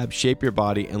 Flatten your abs, shape your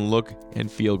body, and look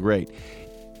and feel great.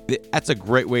 That's a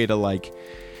great way to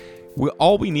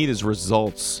all we need is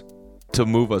results to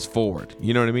move us forward.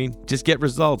 You know what I mean? Just get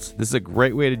results. This is a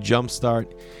great way to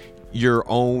jumpstart your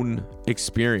own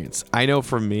experience. I know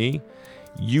for me,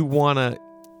 you want to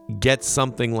get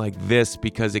something like this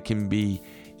because it can be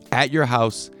at your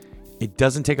house. It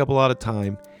doesn't take up a lot of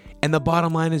time. And the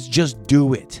bottom line is just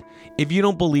do it. If you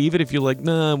don't believe it, if you're like,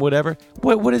 nah, whatever,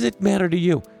 what does it matter to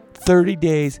you? 30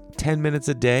 days, 10 minutes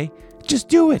a day, just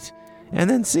do it. And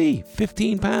then see,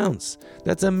 15 pounds.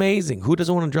 That's amazing. Who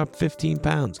doesn't want to drop 15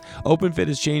 pounds? OpenFit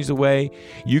has changed the way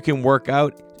you can work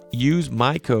out. Use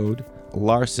my code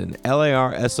Larson,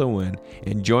 LARSON,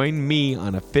 and join me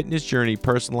on a fitness journey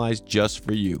personalized just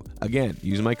for you. Again,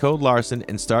 use my code Larson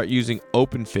and start using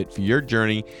OpenFit for your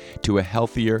journey to a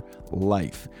healthier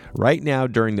life. Right now,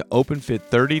 during the OpenFit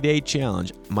 30-day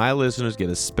challenge, my listeners get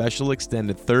a special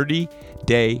extended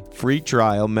 30-day free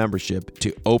trial membership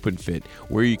to OpenFit,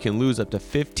 where you can lose up to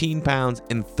 15 pounds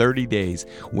in 30 days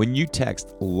when you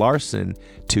text Larson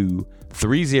to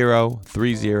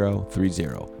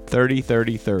 303030.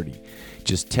 303030.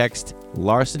 Just text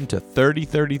Larson to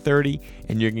 303030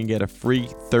 and you're going to get a free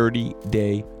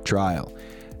 30-day trial.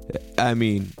 I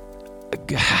mean,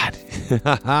 God,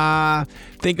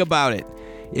 think about it.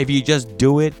 If you just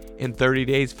do it in 30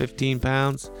 days, 15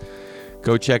 pounds,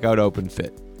 go check out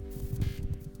OpenFit.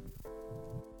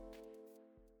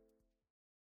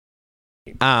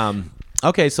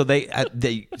 Okay, so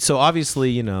so obviously,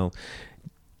 you know,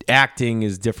 acting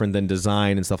is different than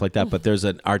design and stuff like that, but there's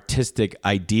an artistic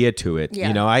idea to it. Yeah.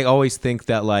 You know, I always think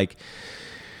that like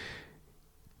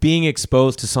being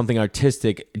exposed to something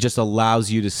artistic just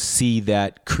allows you to see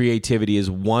that creativity is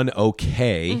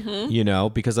you know,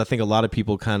 because I think a lot of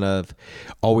people kind of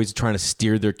always trying to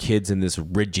steer their kids in this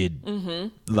rigid,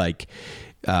 like,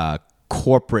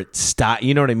 corporate style,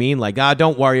 you know what I mean? Like,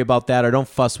 don't worry about that, or don't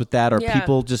fuss with that, or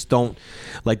people just don't,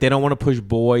 like, they don't want to push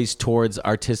boys towards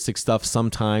artistic stuff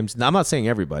sometimes. Now, I'm not saying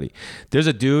everybody. There's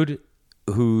a dude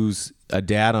who's a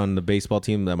dad on the baseball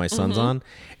team that my son's on,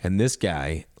 and this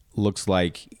guy looks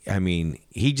like, I mean,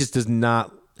 he just does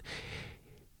not,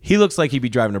 he looks like he'd be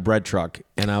driving a bread truck.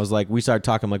 And I was like, we started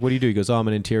talking, I'm like, what do you do? He goes, oh, I'm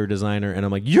an interior designer. And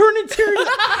I'm like, you're an interior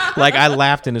designer? Like, I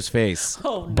laughed in his face.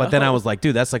 Oh, no. But then I was like,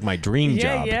 dude, that's like my dream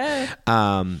job.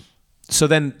 Yeah. So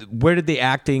then where did the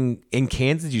acting in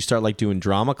Kansas? Did you start like doing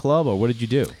drama club, or what did you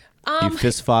do? You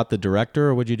fist fought the director,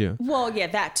 or what'd you do? Well, yeah,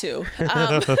 that too.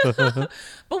 But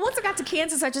once I got to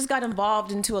Kansas, I just got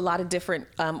involved into a lot of different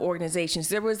organizations.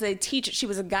 There was a teacher. She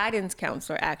was a guidance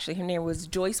counselor, actually. Her name was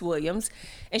Joyce Williams.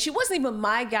 And she wasn't even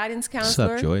my guidance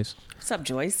counselor. Sup, Joyce? Sup,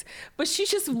 Joyce. But she's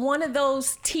just one of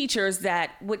those teachers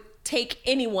that would take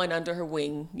anyone under her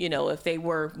wing, you know, if they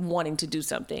were wanting to do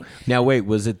something. Now, wait,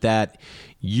 was it that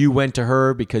you went to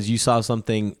her because you saw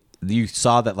something, you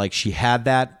saw that like she had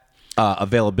that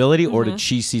availability, or did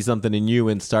she see something in you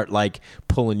and start like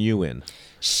pulling you in?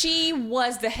 She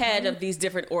was the head of these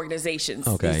different organizations,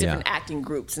 these different acting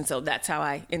groups. And so that's how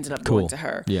I ended up going to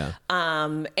her. Yeah.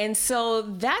 And so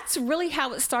that's really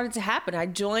how it started to happen. I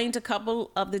joined a couple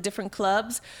of the different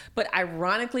clubs, but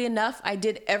ironically enough, I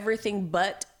did everything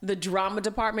but the drama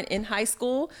department in high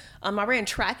school. I ran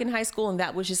track in high school, and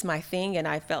that was just my thing. And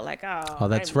I felt like, oh,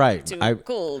 that's I'm right. too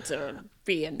cool to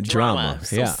be in drama.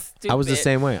 So yeah. stupid. I was the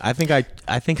same way. I think I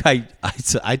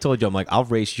told you, I'm like, I'll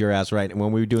race your ass right. And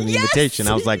when we were doing the invitation,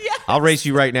 I was like, I'll race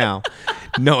you right now,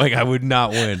 knowing I would not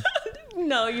win.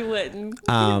 No, you wouldn't.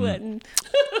 You wouldn't.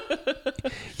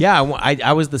 Yeah,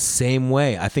 I was the same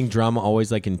way. I think drama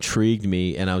always like intrigued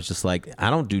me, and I was just like,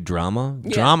 I don't do drama.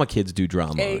 Yeah. Drama kids do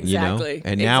drama, you know? Exactly.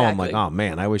 And now I'm like, oh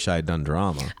man, I wish I had done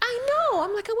drama. I know.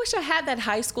 I'm like, I wish I had that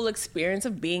high school experience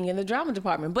of being in the drama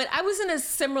department. But I was in a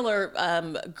similar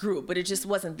group, but it just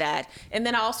wasn't that. And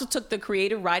then I also took the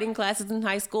creative writing classes in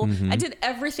high school. I did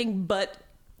everything but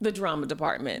the drama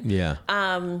department. Yeah.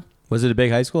 Was it a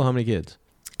big high school? How many kids?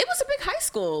 It was a big high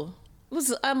school. It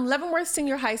was Leavenworth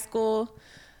Senior High School.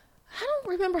 I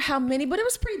don't remember how many, but it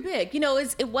was pretty big. You know,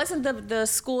 it wasn't the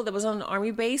school that was on the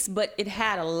Army base, but it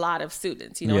had a lot of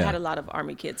students. You know, it had a lot of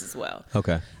Army kids as well.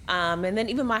 Okay. And then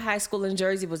even my high school in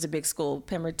Jersey was a big school,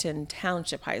 Pemberton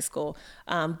Township High School.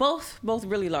 Both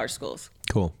really large schools.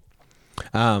 Cool.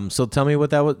 So tell me what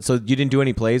that was. So you didn't do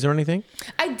any plays or anything?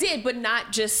 I did, but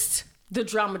not just the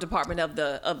drama department of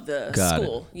the Got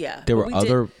school. It. Yeah. There were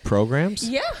other programs?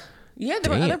 Yeah. Yeah,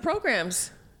 there were other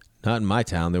programs. Not in my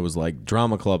town. There was like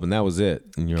drama club, and that was it.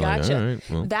 And you're like, all right.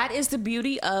 Well. That is the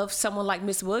beauty of someone like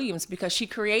Miss Williams, because she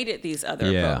created these other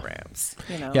programs.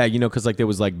 You know? Yeah, you know, because like there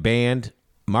was like band,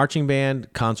 marching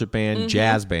band, concert band,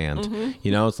 jazz band.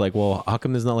 You know, it's like, well, how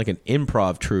come there's not like an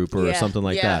improv troupe or something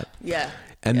like that? Yeah.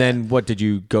 And then what, did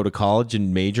you go to college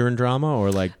and major in drama,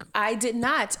 or like? I did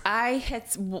not. I had,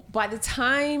 by the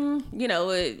time, you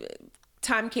know,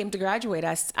 time came to graduate,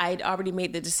 I had already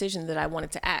made the decision that I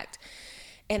wanted to act.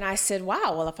 And I said,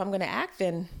 wow, well, if I'm going to act,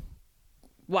 then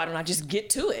why don't I just get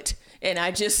to it? And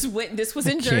I just went. This was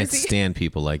in Jersey. Can't stand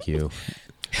people like you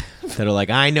that are like,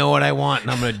 I know what I want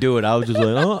and I'm going to do it. I was just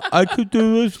like, oh, I could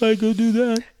do this, I could do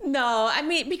that. No, I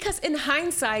mean, because in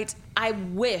hindsight, I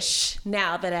wish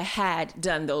now that I had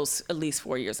done those at least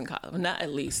 4 years in college. Not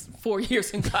at least 4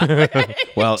 years in college.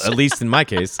 Well, at least in my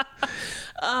case.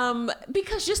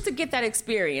 Because just to get that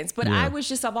experience. But Yeah.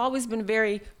 I've always been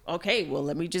very, okay, well,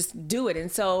 let me just do it. And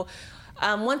so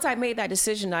once I made that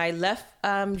decision, I left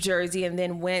Jersey and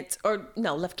then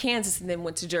left Kansas and then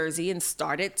went to Jersey and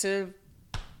started to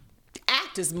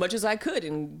act as much as I could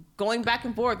and going back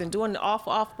and forth and doing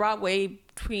off Broadway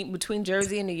between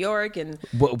Jersey and New York. And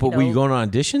But were you going on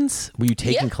auditions? Were you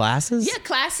taking classes? Yeah,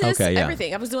 classes, Okay, yeah.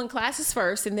 everything. I was doing classes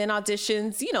first and then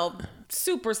auditions,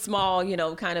 super small,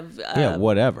 kind of.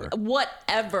 Whatever.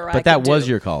 Whatever. But that was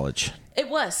your college. It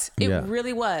was. It Yeah.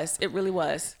 really was. It really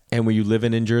was. And were you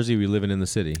living in Jersey or were you living in the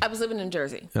city? I was living in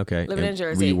Jersey. Okay. Living And in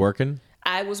Jersey. Were you working?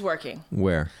 I was working.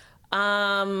 Where?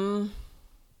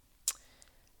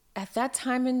 At that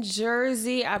time in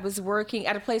Jersey, I was working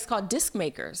at a place called Disc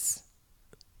Makers.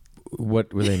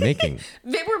 What were they making?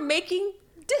 They were making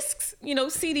discs,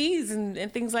 CDs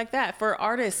and things like that for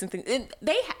artists and things. And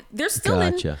they're still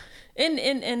Gotcha. in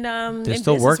still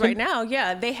business working? right now.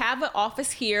 Yeah, they have an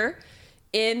office here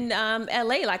in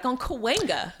LA, like on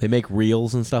Cahuenga. They make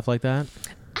reels and stuff like that?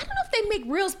 I don't know if they make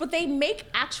reels, but they make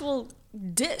actual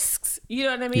discs. You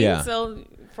know what I mean? Yeah. So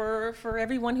for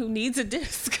everyone who needs a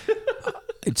disc.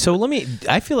 So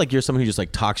I feel like you're someone who just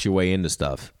like talks your way into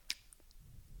stuff.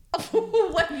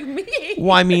 What do you mean?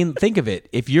 Well, I mean, think of it.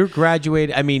 If you're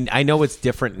graduated, I mean, I know it's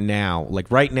different now.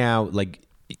 Like right now, like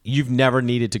you've never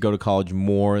needed to go to college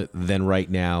more than right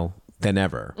now than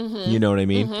ever. You know what I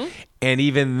mean? And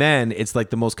even then, it's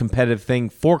like the most competitive thing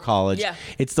for college. Yeah.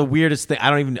 It's the weirdest thing.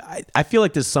 I feel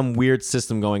like there's some weird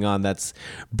system going on that's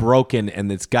broken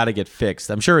and it's got to get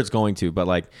fixed. I'm sure it's going to, but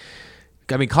like,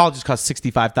 I mean, colleges cost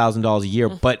 $65,000 a year,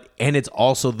 and it's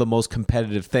also the most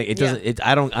competitive thing. It doesn't.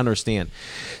 I don't understand.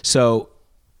 So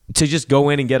to just go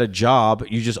in and get a job,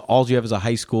 all you have is a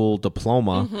high school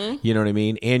diploma. You know what I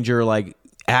mean? And you're like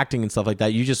acting and stuff like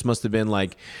that. You just must have been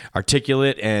like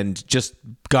articulate and just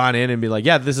gone in and be like,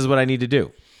 yeah, this is what I need to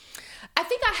do. I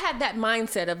think I had that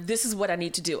mindset of this is what I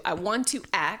need to do. I want to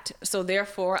act, so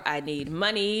therefore I need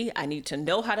money. I need to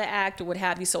know how to act or what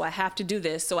have you. So I have to do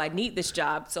this. So I need this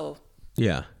job. So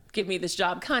Yeah. give me this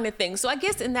job kind of thing. So I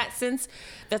guess in that sense,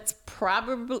 that's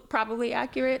probably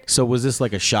accurate. So was this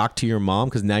like a shock to your mom?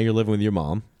 Because now you're living with your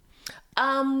mom.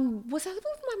 Was I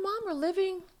living with my mom or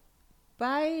living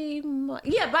by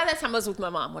that time I was with my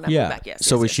mom when I Yeah. moved back. Yes.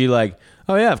 So yes, was yes. she like,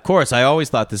 oh yeah, of course. I always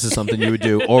thought this is something you would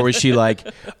do. Or was she like,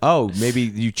 oh, maybe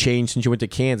you changed since you went to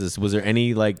Kansas? Was there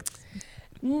any like...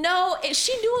 No,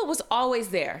 she knew it was always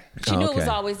there. She knew it was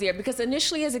okay. always there because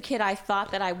initially as a kid, I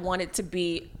thought that I wanted to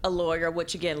be a lawyer,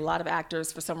 which again, a lot of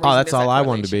actors for some reason. Oh, that's there's all that I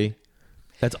wanted to correlation. be.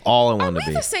 That's all I Are wanted we to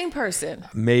be. the same person?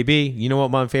 Maybe. You know what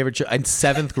my favorite show? In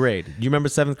 7th grade. Do you remember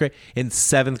 7th grade? In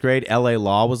 7th grade, LA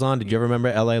Law was on. Did you ever remember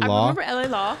LA Law? I remember LA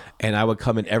Law. And I would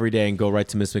come in every day and go right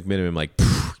to Miss McMiniman. I'm like,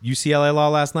 you see LA Law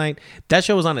last night? That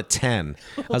show was on at 10.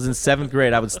 I was in 7th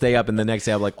grade. I would stay up, and the next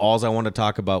day, I'm like, all I wanted to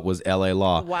talk about was LA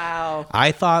Law. Wow.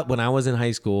 I thought when I was in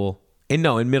high school, in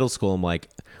middle school, I'm like,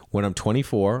 when I'm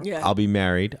 24, Yeah. I'll be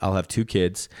married. I'll have 2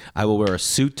 kids. I will wear a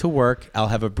suit to work. I'll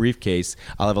have a briefcase.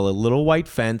 I'll have a little white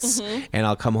fence, and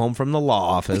I'll come home from the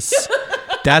law office.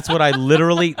 That's all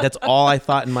I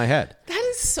thought in my head. That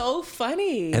is so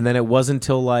funny. And then it wasn't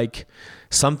until like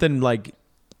something like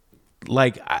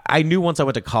I knew once I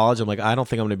went to college, I'm like, I don't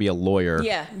think I'm going to be a lawyer.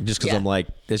 Yeah. Just because Yeah. I'm like,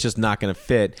 it's just not going to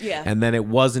fit. Yeah. And then it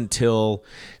wasn't until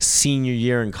senior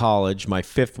year in college, my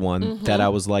 5th one, that I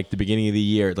was like the beginning of the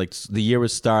year, like the year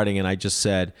was starting, and I just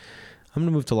said, I'm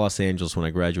going to move to Los Angeles when I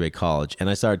graduate college. And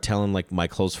I started telling like my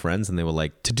close friends, and they were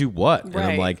like, to do what? And I'm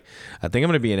Right. like, I think I'm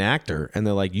going to be an actor. And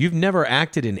they're like, you've never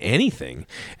acted in anything.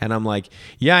 And I'm like,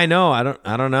 yeah, I know. I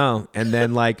don't know. And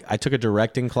then like I took a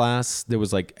directing class. It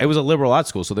was a liberal arts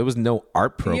school, so there was no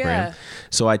art program. Yeah.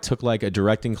 So I took like a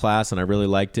directing class, and I really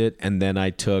liked it. And then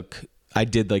I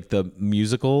did like the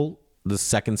musical the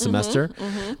second semester.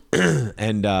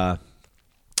 And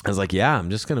I was like, yeah,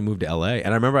 I'm just going to move to LA. And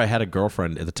I remember I had a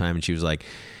girlfriend at the time, and she was like,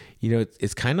 you know,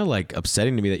 it's kind of like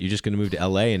upsetting to me that you're just going to move to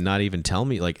LA and not even tell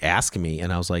me, like ask me.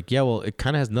 And I was like, yeah, well, it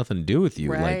kind of has nothing to do with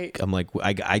you. Right. Like, I'm like,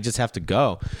 I just have to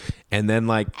go. And then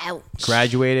like Ouch.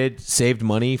 graduated, saved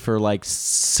money for like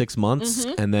 6 months,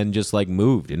 and then just like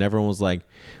moved. And everyone was like,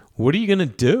 what are you going to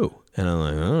do? And I'm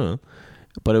like, I don't know.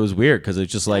 But it was weird because it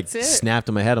just like That's it. snapped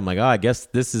in my head. I'm like, oh, I guess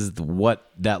this is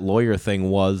what that lawyer thing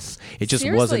was. It just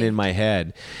wasn't Seriously. in my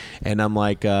head. And I'm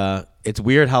like, it's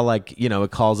weird how like, you know,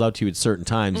 it calls out to you at certain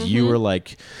times. Mm-hmm. You were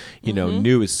like, you know,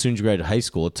 knew as soon as you graduated high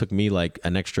school. It took me like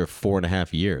an extra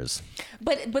 4.5 years.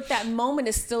 But that moment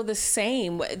is still the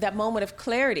same, that moment of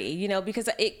clarity, you know, because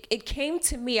it came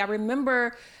to me. I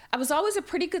remember I was always a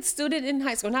pretty good student in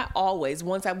high school. Not always.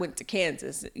 Once I went to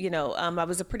Kansas, you know, I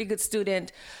was a pretty good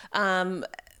student.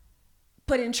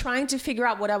 But in trying to figure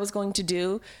out what I was going to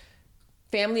do,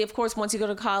 family, of course, once you go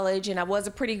to college, and I was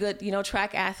a pretty good, you know,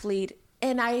 track athlete.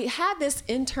 And I had this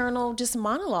internal just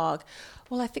monologue.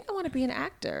 Well, I think I want to be an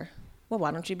actor. Well,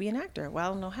 why don't you be an actor? Well,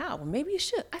 I don't know how. Well, maybe you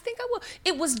should. I think I will.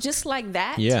 It was just like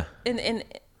that. Yeah. And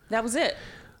that was it.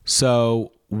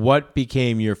 So what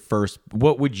became your first,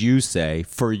 what would you say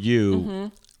for you? Mm-hmm.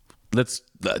 Let's,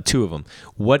 two of them.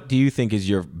 What do you think is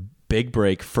your big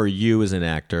break for you as an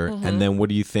actor? Mm-hmm. And then what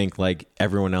do you think like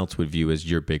everyone else would view as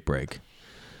your big break?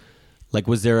 Like,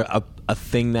 was there a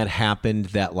thing that happened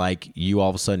that like you all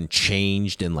of a sudden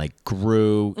changed and like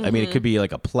grew? I mean, it could be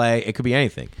like a play. It could be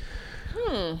anything.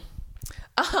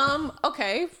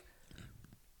 Okay.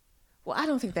 Well, I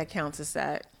don't think that counts as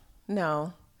that.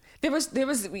 No. There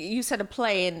was, you said a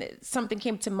play and something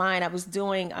came to mind. I was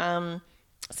doing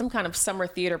some kind of summer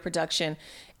theater production,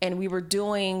 and we were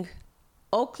doing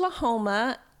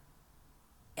Oklahoma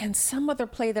and some other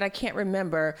play that I can't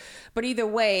remember. But either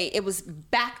way, it was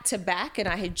back to back, and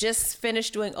I had just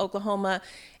finished doing Oklahoma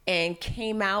and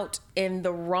came out in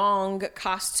the wrong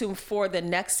costume for the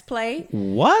next play.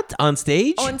 What? On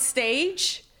stage? On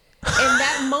stage. And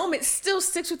that moment still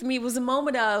sticks with me. It was a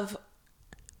moment of,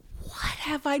 what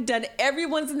have I done?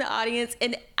 Everyone's in the audience.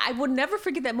 And I will never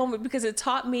forget that moment because it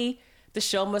taught me the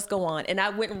show must go on. And I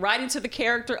went right into the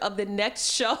character of the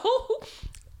next show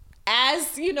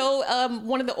as, you know,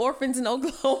 one of the orphans in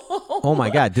Oklahoma. Oh my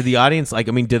God. Did the audience, like,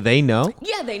 I mean, did they know?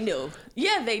 Yeah, they knew.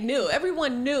 Yeah, they knew.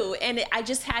 Everyone knew. And I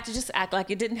just had to just act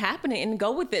like it didn't happen and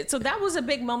go with it. So that was a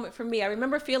big moment for me. I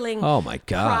remember feeling Oh my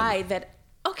God. pride that,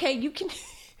 okay, you can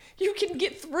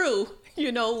get through,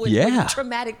 you know, when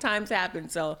traumatic times happen.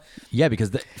 So Yeah,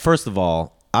 because first of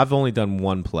all, I've only done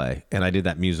one play, and I did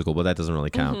that musical, but that doesn't really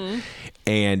count. Mm-hmm.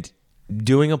 And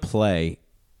doing a play,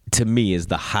 to me, is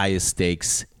the highest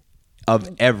stakes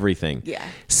of everything. Yeah.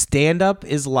 Stand-up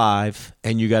is live,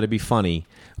 and you got to be funny.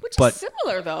 which but, is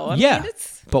similar though. I yeah. mean,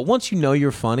 it's But once you know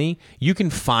you're funny, you can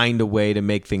find a way to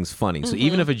make things funny. So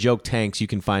even if a joke tanks, you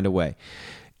can find a way.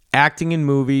 Acting in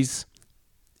movies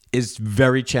is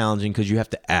very challenging because you have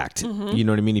to act. You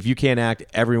know what I mean? If you can't act,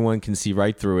 everyone can see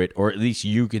right through it, or at least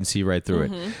you can see right through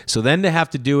it. So then to have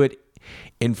to do it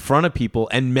in front of people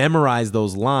and memorize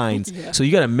those lines. So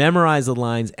you got to memorize the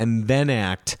lines and then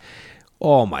act.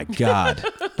 Oh my God.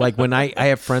 Like when I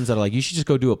have friends that are like, you should just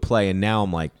go do a play. And now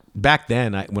I'm like, back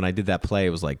then when I did that play, it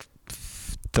was like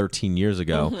 13 years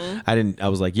ago. I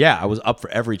was like, yeah, I was up for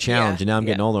every challenge. Yeah, And now I'm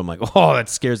getting yeah. older. I'm like, oh, that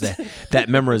scares that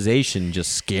memorization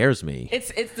just scares me. it's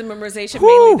the memorization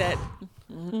Whew. mainly that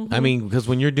I mean, because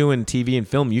when you're doing TV and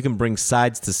film, you can bring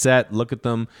sides to set, look at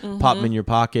them, pop them in your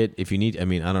pocket if you need. I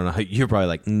mean, I don't know. You're probably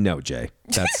like, no, Jay,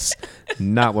 that's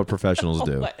not what professionals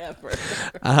do. whatever.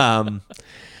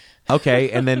 Okay,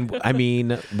 and then, I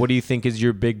mean, what do you think is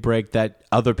your big break that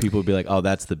other people would be like, oh,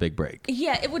 that's the big break?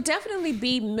 Yeah, it would definitely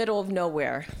be Middle of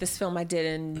Nowhere. This film I did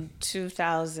in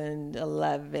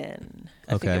 2011,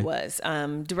 I think it was,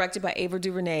 directed by Ava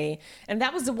DuVernay, and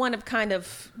that was the one of kind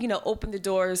of, you know, opened the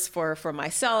doors for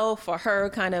myself, for her,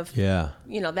 kind of. Yeah.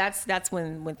 You know, that's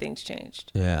when things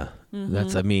changed. Yeah.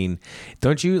 That's, I mean,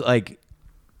 don't you like,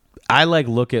 I like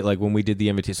look at like when we did the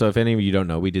invitation. So if any of you don't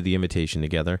know, we did the invitation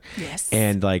together. Yes.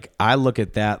 And like, I look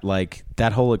at that, like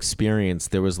that whole experience,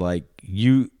 there was like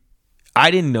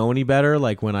I didn't know any better.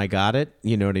 Like when I got it,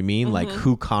 you know what I mean? Like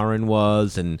who Karin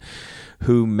was and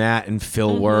who Matt and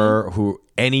Phil were, who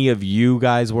any of you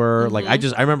guys were. Like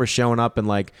I remember showing up and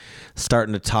like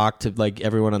starting to talk to like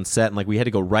everyone on set, and like we had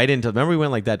to go right into, remember we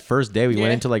went like that first day, we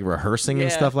went into like rehearsing and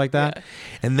Yeah, stuff like that. yeah.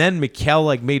 And then Mikkel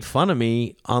like made fun of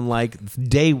me on like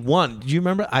day one. Do you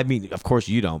remember? I mean, of course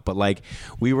you don't, but like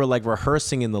we were like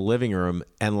rehearsing in the living room,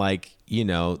 and like, you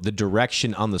know, the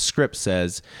direction on the script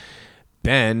says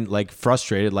Ben, like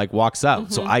frustrated, like walks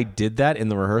out. So I did that in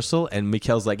the rehearsal, and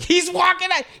Mikkel's like, he's walking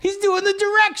out, he's doing the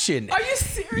direction. Are you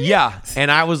serious? Yeah. And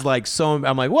I was like,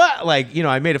 I'm like, what? Like, you know,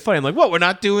 I made it funny. I'm like, what? We're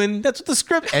not doing, that's what the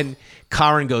script. And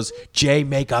Karin goes, Jay,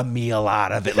 make a meal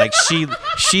out of it. Like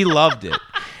she loved it.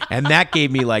 And that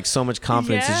gave me like so much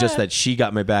confidence. It's just Yeah. that she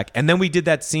got my back. And then we did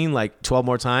that scene like 12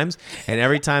 more times. And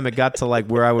every time it got to like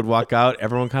where I would walk out,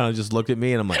 everyone kind of just looked at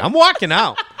me, and I'm like, I'm walking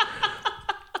out.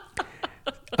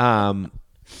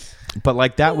 But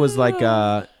like that was like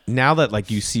now that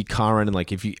like you see Karen and like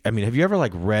have you ever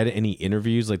like read any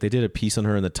interviews? Like they did a piece on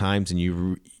her in the Times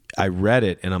and I read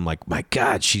it and I'm like, my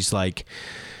God, she's like,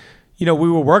 we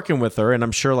were working with her and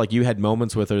I'm sure like you had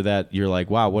moments with her that you're like,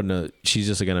 wow, she's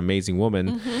just like an amazing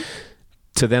woman. Mm-hmm.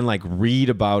 To then like read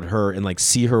about her and like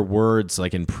see her words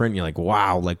like in print, you're like,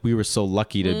 wow, like we were so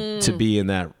lucky to be in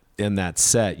that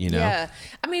set, Yeah.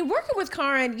 I mean, working with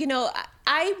Karen,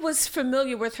 I was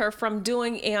familiar with her from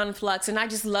doing Aeon Flux, and I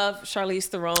just love Charlize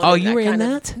Theron. Oh, you were in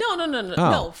that? No.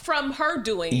 No, from her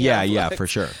doing Aeon Flux. For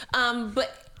sure.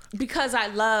 But because I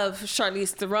love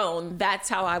Charlize Theron, that's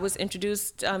how I was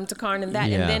introduced to Karen and that.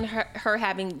 Yeah. And then her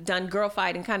having done Girl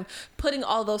Fight and kind of putting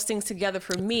all those things together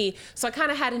for me. So I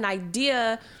kind of had an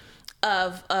idea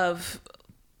of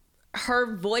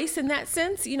her voice in that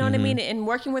sense, you know what I mean? And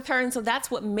working with her. And so that's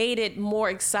what made it more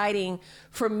exciting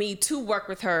for me to work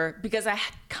with her because I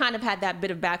kind of had that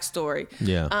bit of backstory.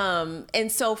 Yeah.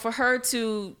 And so for her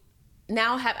to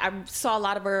now I saw a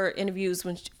lot of her interviews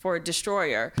for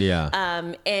Destroyer. Yeah.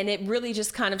 And it really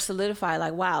just kind of solidified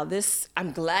like, wow,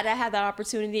 I'm glad I had that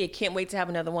opportunity. I can't wait to have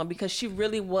another one because she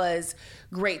really was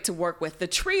great to work with. The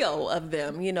trio of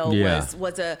them,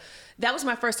 that was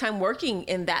my first time working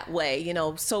in that way,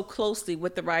 so closely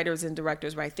with the writers and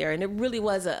directors right there. And it really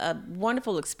was a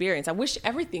wonderful experience. I wish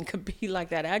everything could be like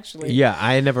that, actually. Yeah,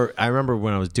 I remember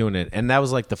when I was doing it, and that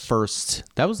was the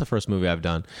first movie I've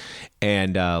done.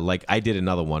 And like I did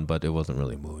another one, but it wasn't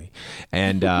really a movie.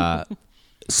 And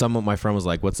my friend was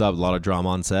like, "What's up? A lot of drama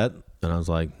on set?" And I was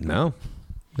like, "No."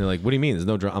 They're like, "What do you mean? There's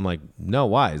no drama?" I'm like, "No,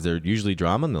 why? Is there usually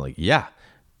drama?" And they're like, "Yeah.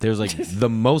 There's like the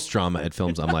most drama at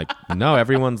films." I'm like, no,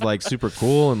 everyone's like super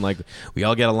cool and like we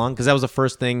all get along. Because that was the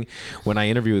first thing when I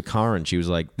interviewed with Karen. She was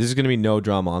like, "This is going to be no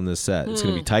drama on this set. It's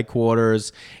going to be tight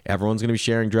quarters. Everyone's going to be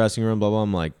sharing dressing room, blah, blah."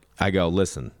 I'm like,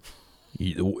 listen,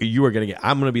 you are going to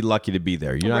I'm going to be lucky to be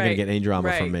there. You're not going to get any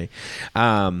drama from me.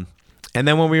 And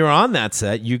then when we were on that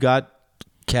set, you got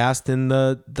cast in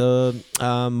the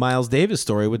Miles Davis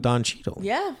story with Don Cheadle.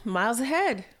 Yeah, miles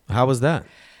ahead. How was that?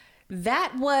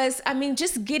 That was,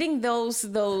 just getting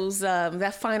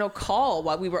that final call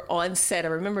while we were on set. I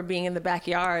remember being in the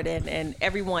backyard and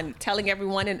telling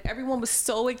everyone, and everyone was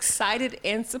so excited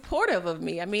and supportive of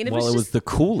me. It was the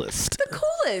coolest.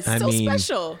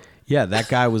 Special. Yeah, that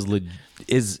guy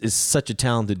is such a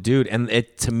talented dude. And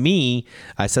to me,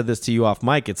 I said this to you off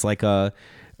mic, it's like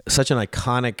such an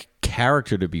iconic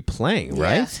character to be playing,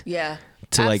 right? Yeah,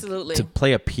 absolutely. To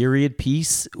play a period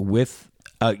piece with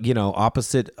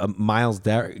opposite Miles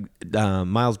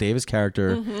Davis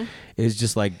character is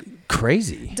just like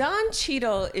crazy. Don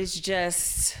Cheadle is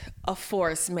just a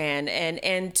force, man.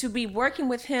 And to be working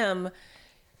with him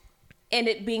and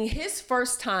it being his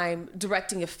first time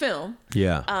directing a film,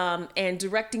 and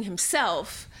directing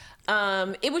himself,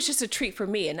 it was just a treat for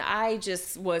me. And I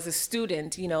just was a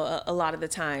student, a lot of the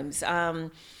times.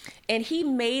 And he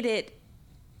made it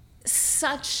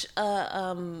such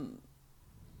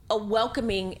a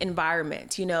welcoming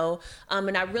environment,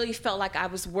 and I really felt like I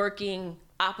was working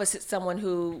opposite someone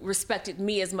who respected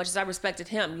me as much as I respected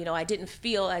him. I didn't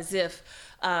feel as if,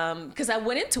 because I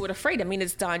went into it afraid.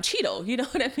 It's Don Cheadle, you know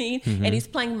what I mean? Mm-hmm. And he's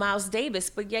playing Miles Davis,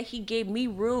 but yet he gave me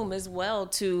room as well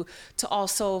to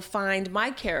also find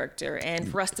my character and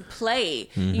for us to play.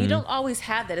 Mm-hmm. You don't always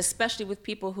have that, especially with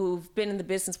people who've been in the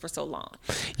business for so long.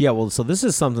 Yeah, well, so this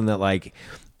is something that like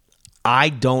I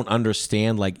don't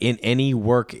understand, like in any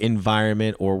work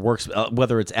environment or works,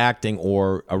 whether it's acting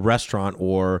or a restaurant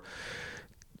or,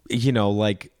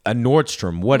 like a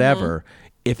Nordstrom, whatever. Mm-hmm.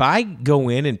 If I go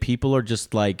in and people are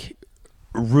just like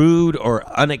rude or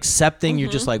unaccepting, you're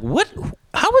just like, what?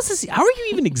 How is this? How are you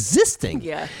even existing?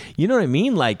 Yeah. You know what I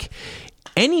mean? Like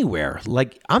anywhere,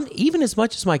 like I'm even as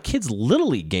much as my kids' Little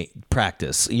League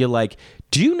practice, you're like,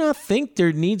 do you not think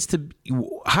there needs to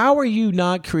how are you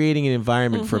not creating an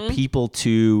environment for people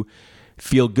to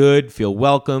feel good, feel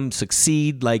welcome,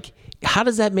 succeed? Like, how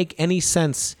does that make any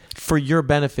sense for your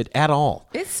benefit at all?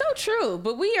 It's so true.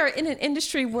 But we are in an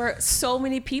industry where so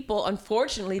many people,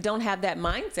 unfortunately, don't have that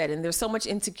mindset. And there's so much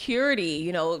insecurity,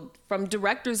 from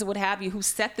directors and what have you, who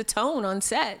set the tone on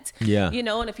set. Yeah.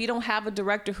 And if you don't have a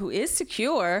director who is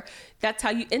secure, that's how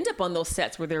you end up on those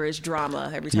sets where there is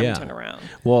drama every time you turn around.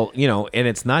 Well, and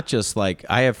it's not just like,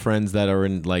 I have friends that are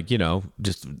in like,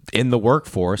 just in the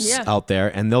workforce out there,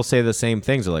 and they'll say the same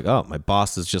things. They're like, oh, my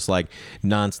boss is just like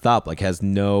nonstop, like has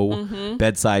no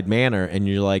bedside manner. And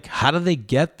you're like, how do they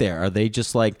get there? Are they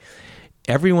just like,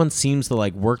 everyone seems to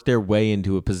like work their way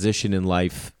into a position in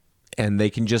life and they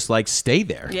can just like stay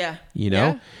there. Yeah.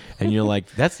 And you're like,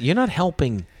 you're not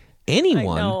helping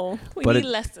anyone. I know. We need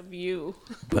less of you.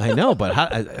 I know, but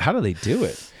how do they do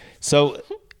it? So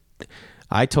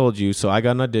I told you, so I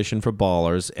got an audition for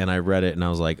Ballers, and I read it, and I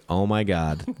was like, oh my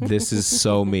God, this is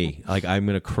so me. Like, I'm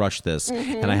going to crush this.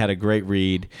 And I had a great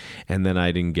read, and then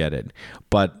I didn't get it.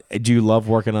 But do you love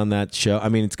working on that show? I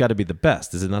mean, it's got to be the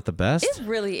best. Is it not the best? It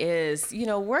really is. You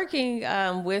know, working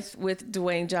with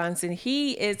Dwayne Johnson,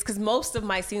 he is, because most of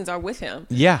my scenes are with him.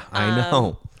 Yeah, I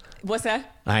know. What's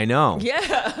that? I know.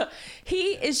 Yeah.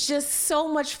 He is just so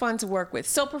much fun to work with,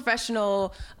 so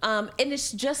professional. And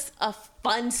it's just a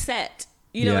fun set.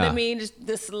 You know what I mean?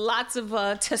 There's lots of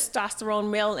testosterone,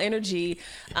 male energy.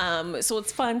 So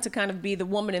it's fun to kind of be the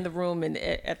woman in the room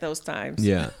at those times.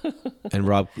 Yeah. And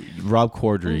Rob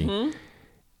Corddry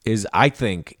is, I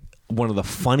think, one of the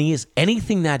funniest.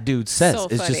 Anything that dude says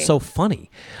is just so funny.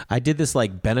 I did this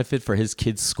like benefit for his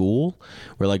kids' school,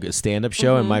 where like a stand-up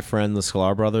show, and my friend, the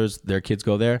Sklar brothers, their kids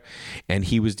go there, and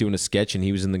he was doing a sketch, and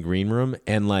he was in the green room,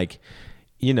 and like,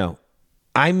 you know,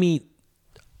 I meet,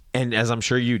 and as I'm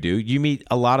sure you do, you meet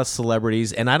a lot of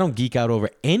celebrities, and I don't geek out over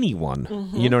anyone.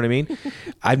 You know what I mean?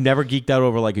 I've never geeked out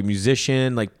over like a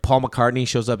musician. Like Paul McCartney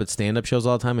shows up at stand-up shows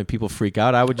all the time, and people freak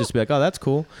out. I would just be like, oh, that's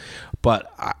cool.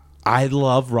 But I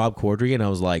love Rob Corddry, and I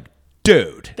was like,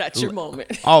 dude, that's your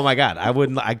moment. Oh my God,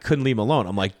 I couldn't leave him alone.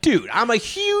 I'm like, dude, I'm a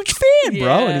huge fan,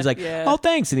 bro. And he's like, oh,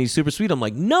 thanks. And he's super sweet. I'm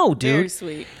like, no, dude. Very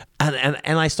sweet. And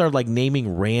I started like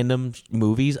naming random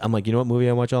movies. I'm like, you know what movie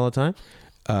I watch all the time?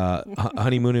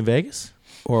 Honeymoon in Vegas,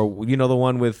 or you know the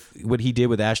one with what he did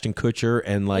with Ashton Kutcher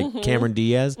and like Cameron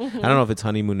Diaz. I don't know if it's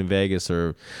Honeymoon in Vegas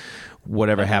or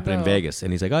whatever happened in Vegas.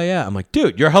 And he's like, oh yeah. I'm like,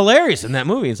 dude, you're hilarious in that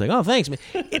movie. He's like, oh, thanks, man.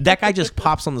 That guy just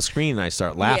pops on the screen, and I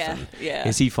start laughing. Yeah.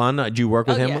 Is he fun? Did you work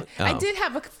with him? Yeah. I did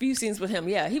have a few scenes with him.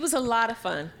 Yeah, he was a lot of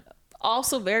fun.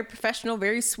 Also very professional,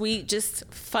 very sweet, just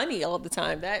funny all the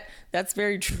time. That's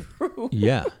very true.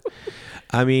 Yeah.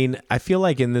 I mean, I feel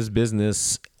like in this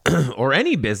business, or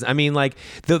any business, I mean, like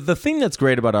the thing that's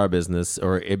great about our business,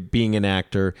 or it being an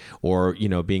actor, or you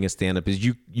know, being a stand-up, is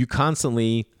you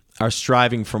constantly are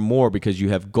striving for more because you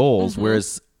have goals.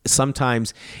 Whereas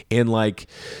sometimes in like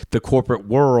the corporate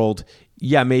world,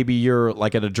 yeah, maybe you're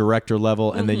like at a director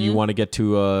level, and then you want to get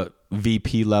to a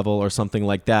VP level or something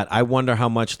like that. I wonder how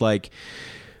much like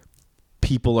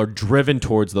people are driven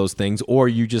towards those things, or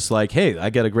you just like, hey, I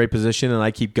get a great position and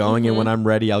I keep going, and when I'm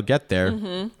ready, I'll get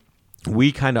there.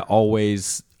 We kind of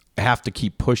always have to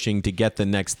keep pushing to get the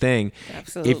next thing.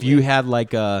 Absolutely. If you had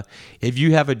like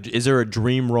is there a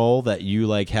dream role that you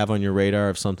like have on your radar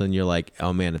of something you're like,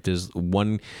 oh man, if there's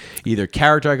one either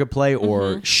character I could play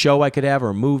or show I could have,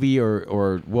 or movie,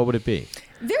 or what would it be?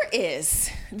 There is.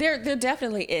 There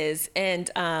definitely is. And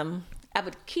I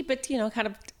would keep it, kind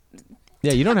of.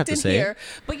 Yeah, you don't have to say it.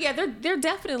 But yeah, there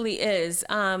definitely is.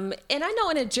 And I know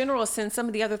in a general sense, some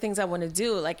of the other things I want to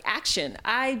do, like action,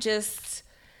 I just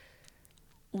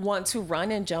want to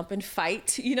run and jump and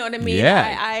fight. You know what I mean?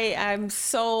 Yeah. I'm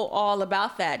so all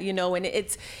about that,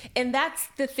 and that's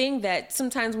the thing that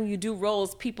sometimes when you do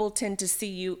roles, people tend to see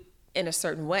you in a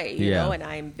certain way, you know, and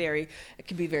I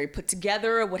can be very put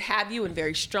together or what have you, and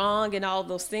very strong and all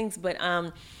those things. But,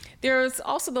 there's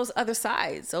also those other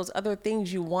sides, those other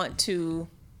things you want to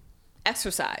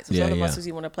exercise, those other muscles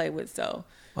you want to play with. So,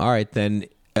 all right, then,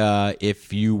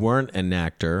 if you weren't an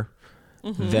actor,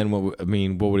 then what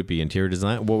would it be? Interior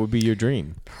design? What would be your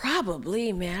dream?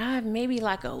 Probably, man, maybe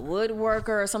like a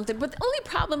woodworker or something. But the only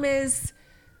problem is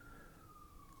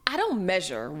I don't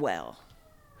measure well,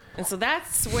 and so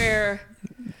that's where.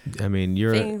 I mean,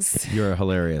 you're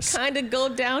hilarious. Kind of go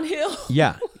downhill.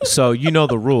 Yeah. So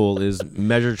the rule is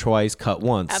measure twice, cut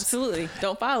once. Absolutely.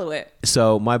 Don't follow it.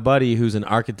 So my buddy who's an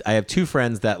architect, I have two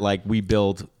friends that like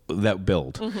build.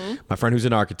 My friend who's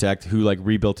an architect who like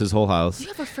rebuilt his whole house. You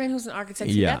have a friend who's an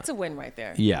architect. Yeah. That's a win right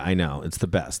there. Yeah, I know. It's the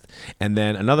best. And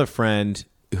then another friend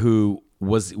who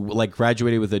was like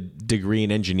graduated with a degree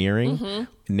in engineering.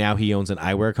 Now he owns an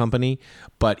eyewear company,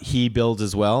 but he builds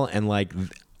as well. And like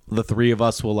the three of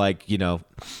us will like,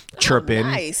 chirp in.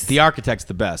 Nice. The architect's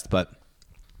the best, but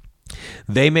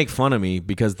they make fun of me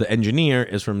because the engineer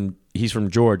he's from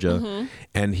Georgia,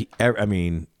 and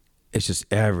it's just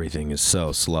everything is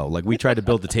so slow. Like we tried to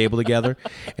build the table together,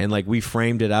 and like we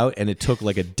framed it out, and it took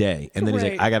like a day. And then he's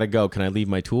like, I gotta go. Can I leave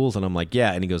my tools? And I'm like,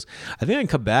 yeah. And he goes, I think I can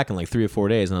come back in like 3 or 4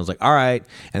 days. And I was like, all right.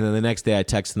 And then the next day I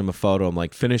texted him a photo. I'm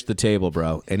like, finish the table,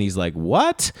 bro. And he's like,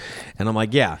 what? And I'm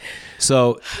like, yeah.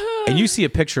 So, and you see a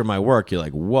picture of my work, you're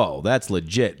like, whoa, that's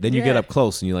legit. Then you get up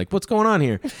close and you're like, what's going on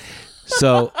here?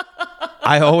 So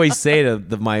I always say to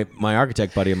my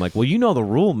architect buddy, I'm like, well, the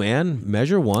rule, man.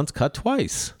 Measure once, cut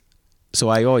twice. So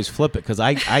I always flip it because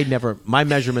I never, my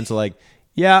measurements are like,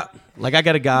 yeah, like I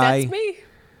got a guy. That's me.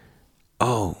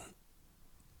 Oh,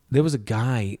 There was a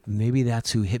guy, maybe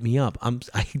that's who hit me up.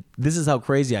 This is how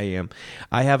crazy I am.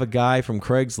 I have a guy from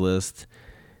Craigslist.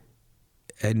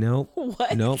 No.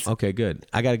 What? No. Okay, good.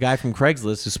 I got a guy from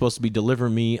Craigslist who's supposed to be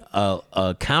delivering me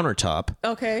a countertop.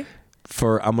 Okay.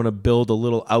 I'm going to build a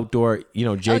little outdoor,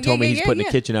 Jay told me he's putting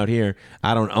a kitchen out here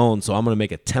I don't own, so I'm going to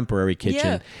make a temporary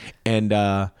kitchen. Yeah. And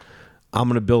I'm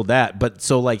going to build that. But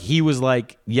so like he was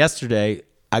like yesterday,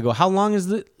 I go, how long is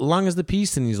the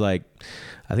piece? And he's like,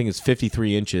 I think it's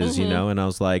 53 inches, and I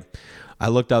was like, I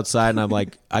looked outside and I'm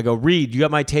like, I go, Reed, you got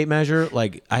my tape measure?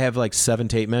 Like I have like 7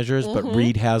 tape measures, but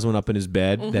Reed has one up in his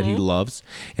bed that he loves.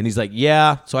 And he's like,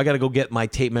 yeah. So I got to go get my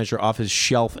tape measure off his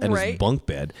shelf and his bunk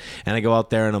bed. And I go out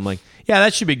there and I'm like, yeah,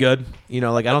 that should be good.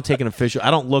 Like I don't take an official.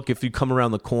 I don't look if you come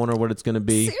around the corner what it's going to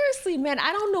be. Seriously, man,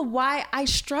 I don't know why I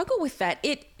struggle with that.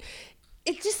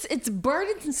 It's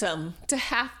burdensome to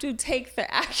have to take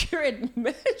the accurate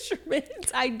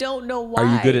measurements. I don't know why.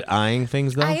 Are you good at eyeing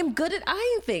things though? I am good at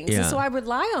eyeing things. Yeah. And so I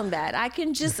rely on that. I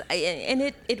can just, and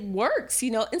it works,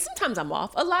 and sometimes I'm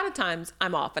off. A lot of times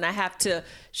I'm off and I have to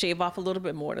shave off a little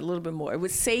bit more and a little bit more. It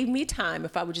would save me time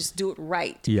if I would just do it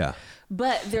right. Yeah.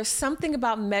 But there's something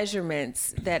about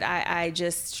measurements that I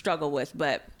just struggle with,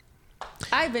 but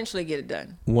I eventually get it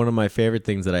done. One of my favorite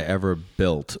things that I ever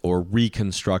built or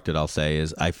reconstructed, I'll say,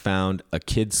 is I found a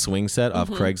kid's swing set off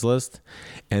Craigslist,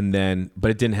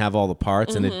 but it didn't have all the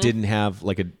parts, and it didn't have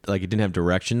it didn't have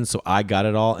directions. So I got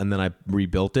it all, and then I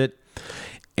rebuilt it.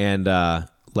 And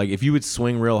like if you would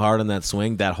swing real hard on that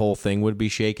swing, that whole thing would be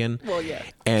shaken. Well, yeah.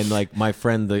 And like my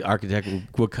friend, the architect,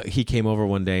 he came over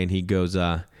one day and he goes,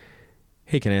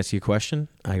 "Hey, can I ask you a question?"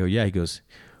 I go, "Yeah." He goes,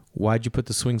 "Why'd you put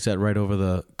the swing set right over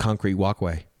the concrete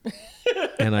walkway?"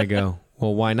 And I go,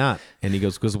 "Well, why not?" And he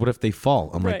goes, "Because what if they fall?"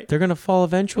 I'm like, "They're going to fall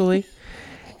eventually."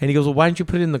 And he goes, "Well, why didn't you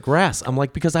put it in the grass?" I'm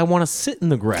like, "Because I want to sit in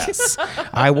the grass.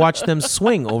 I watch them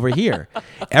swing over here."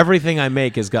 Everything I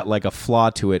make has got like a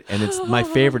flaw to it. And it's my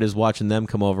favorite is watching them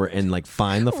come over and like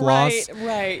find the flaws.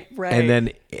 Right.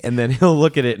 And then he'll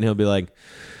look at it and he'll be like,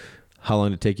 "How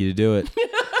long did it take you to do it?"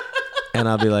 And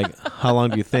I'll be like, "How long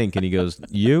do you think?" And he goes,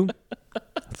 "You?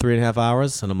 3.5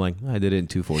 hours?" And I'm like, "I did it in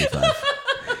 2:45."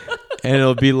 And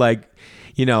it'll be like,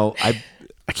 I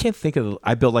can't think of.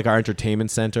 I built like our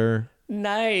entertainment center.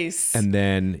 Nice. And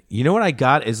then what I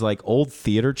got is like old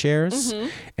theater chairs,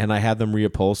 and I had them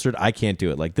reupholstered. I can't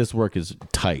do it. Like this work is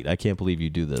tight. I can't believe you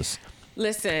do this.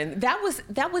 Listen, that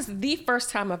was the first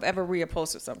time I've ever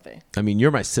reupholstered something. I mean,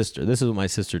 you're my sister. This is what my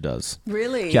sister does.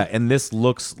 Really? Yeah, and this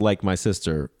looks like my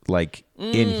sister, like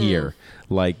in here.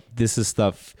 Like this is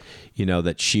stuff,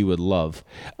 that she would love.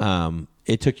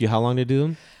 It took you how long to do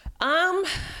them?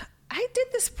 I did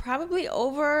this probably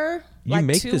over you like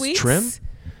make 2 this weeks. trim?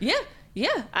 Yeah.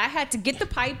 I had to get the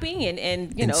piping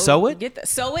and sew it?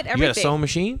 Sew it, everything. You got a sewing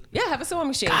machine? Yeah, I have a sewing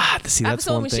machine. God, see, I have that's a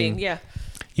sewing one machine, thing. yeah.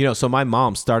 So my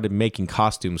mom started making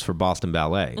costumes for Boston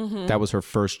Ballet. That was her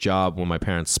first job when my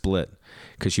parents split,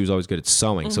 because she was always good at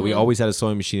sewing. So we always had a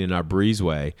sewing machine in our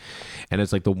breezeway. And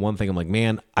it's like the one thing I'm like,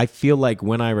 man, I feel like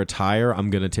when I retire,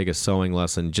 I'm going to take a sewing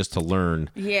lesson just to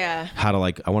learn how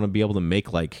to I want to be able to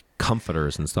make like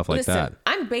comforters and stuff like that.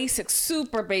 I'm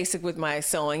super basic with my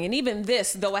sewing. And even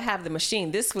this, though I have the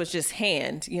machine, this was just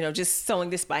hand, just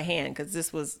sewing this by hand, because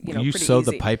this was, you pretty sew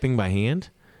easy. the piping by hand?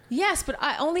 Yes, but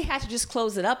I only had to just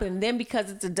close it up, and then because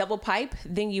it's a double pipe,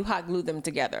 then you hot glue them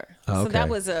together. Okay. So that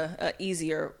was a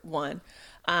easier one.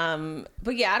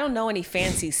 But yeah, I don't know any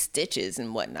fancy stitches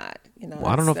and whatnot. Well,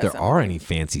 I don't know if there are any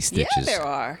fancy stitches. Yeah, there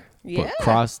are. Yeah,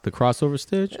 but the crossover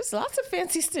stitch. There's lots of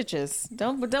fancy stitches.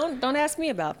 Don't ask me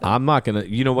about them. I'm not gonna.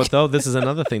 You know what though? This is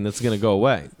another thing that's gonna go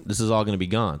away. This is all gonna be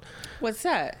gone. What's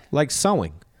that? Like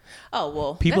sewing. Oh,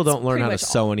 well, people that's don't learn how to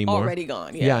sew anymore. Already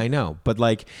gone. Yeah, I know. But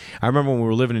like, I remember when we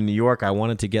were living in New York, I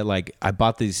wanted to get I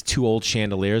bought these 2 old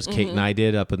chandeliers. Kate and I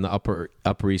did up in the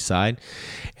upper East Side,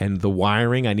 and the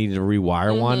wiring I needed to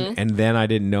rewire one, and then I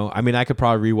didn't know. I mean, I could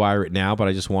probably rewire it now, but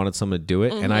I just wanted someone to do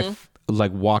it, and I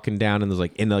like walking down and there's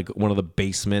like in like one of the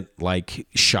basement like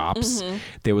shops,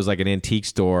 there was like an antique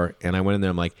store, and I went in there.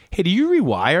 I'm like, "Hey, do you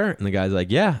rewire?" And the guy's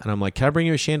like, "Yeah." And I'm like, "Can I bring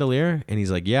you a chandelier?" And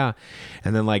he's like, "Yeah."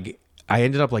 And then like, I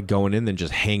ended up like going in and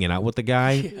just hanging out with the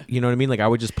guy. Yeah. You know what I mean? Like I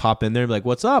would just pop in there and be like,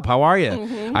 "What's up? How are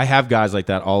you?" I have guys like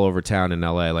that all over town in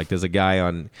LA. Like there's a guy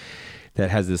that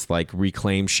has this like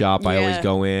reclaim shop. I always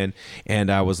go in, and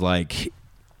I was like,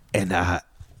 and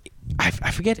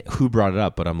I forget who brought it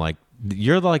up, but I'm like,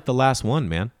 "You're like the last one,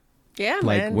 man." Yeah,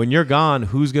 like man. when you're gone,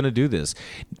 who's gonna do this?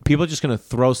 People are just gonna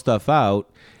throw stuff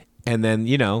out, and then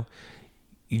do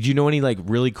you know any like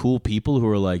really cool people who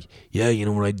are like, "Yeah, you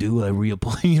know what I do? I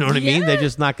reapply." You know what I mean? They're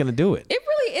just not going to do it. It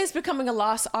really is becoming a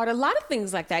lost art. A lot of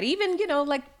things like that. Even,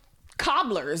 like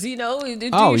cobblers, do Oh,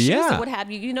 your shoes yeah. or what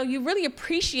have you. You really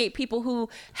appreciate people who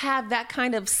have that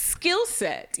kind of skill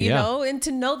set, and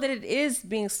to know that it is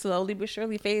being slowly but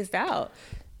surely phased out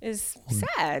is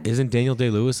sad. Isn't Daniel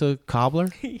Day-Lewis a cobbler?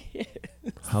 Yes.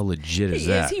 How legit is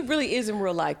that? He really is in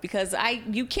real life, because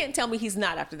you can't tell me he's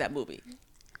not after that movie.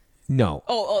 No.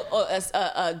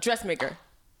 A dressmaker.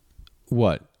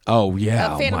 What? Oh,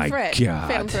 yeah. Phantom my Thread. God.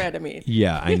 Phantom Thread, I mean.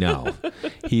 Yeah, I know.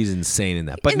 He's insane in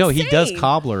that. But no, he does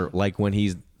cobbler like when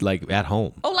he's like at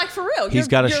home. Oh, like for real? He's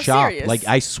got a shop. Serious. Like,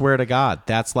 I swear to God,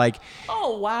 that's like.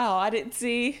 Oh, wow. I didn't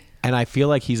see. And I feel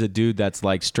like he's a dude that's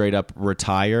like straight up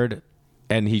retired.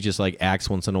 And he just like acts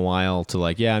once in a while to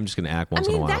like, yeah, I'm just going to act once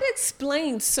in a while. That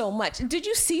explains so much. Did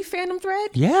you see Phantom Thread?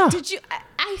 Yeah. Did you?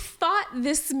 I thought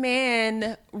this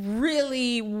man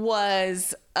really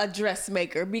was a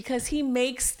dressmaker, because he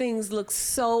makes things look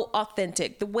so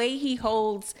authentic. The way he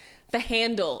holds the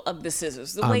handle of the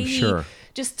scissors, the way he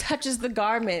just touches the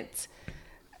garment.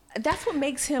 That's what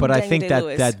makes him. But Daniel I think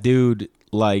Day-Lewis. that dude,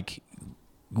 like,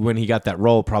 when he got that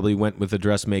role, probably went with a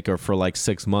dressmaker for like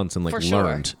 6 months and like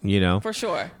learned, For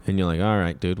sure. And you're like, all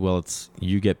right, dude, well,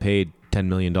 you get paid $10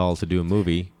 million to do a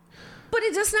movie. But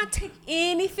it does not take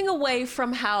anything away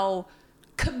from how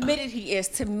committed he is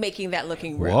to making that look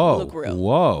real.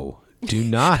 Whoa. Do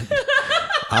not.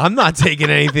 I'm not taking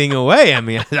anything away. I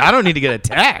mean, I don't need to get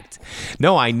attacked.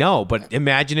 No, I know. But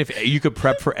imagine if you could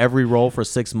prep for every role for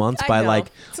 6 months by like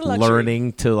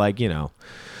learning to like, Well,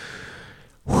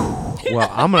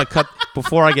 I'm going to cut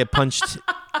before I get punched.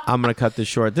 I'm going to cut this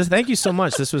short. Thank you so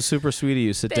much. This was super sweet of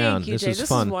you. Sit down. Thank you, Jay. Was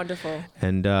fun. This is wonderful.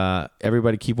 And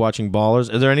everybody keep watching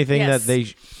Ballers. Is there anything that they...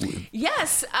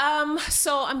 Yes.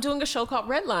 So I'm doing a show called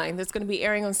Redline that's going to be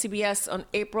airing on CBS on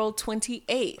April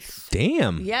 28th.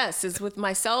 Damn. Yes. It's with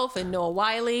myself and Noah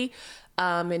Wiley.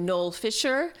 And Noel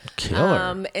Fisher.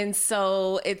 Killer. And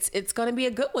so it's going to be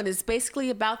a good one. It's basically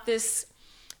about this...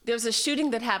 There's a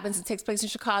shooting that happens. It takes place in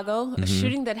Chicago. A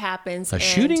shooting that happens.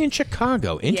 Shooting in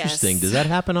Chicago. Interesting. Yes. Does that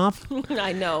happen often?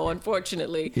 I know,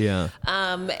 unfortunately. Yeah.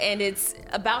 And it's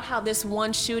about how this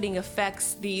one shooting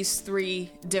affects these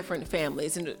 3 different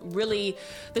families. And really,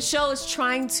 the show is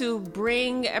trying to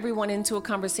bring everyone into a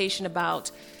conversation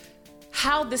about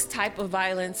how this type of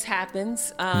violence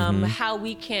happens, how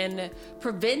we can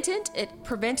prevent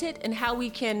it, and how we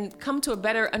can come to a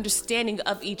better understanding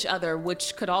of each other,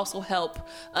 which could also help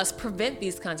us prevent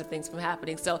these kinds of things from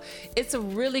happening. So it's a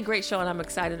really great show, and I'm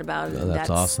excited about it. Oh, that's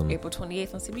awesome. April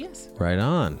 28th on CBS. Right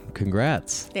on.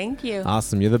 Congrats. Thank you.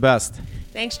 Awesome. You're the best.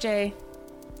 Thanks, Jay.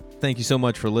 Thank you so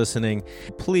much for listening.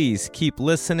 Please keep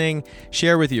listening.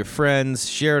 Share with your friends.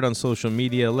 Share it on social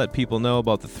media. Let people know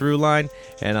about the Through Line.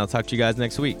 And I'll talk to you guys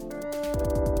next week.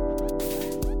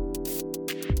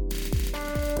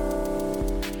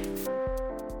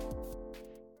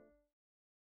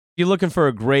 You're looking for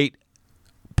a great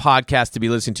podcast to be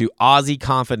listening to, Aussie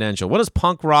Confidential. What does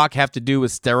punk rock have to do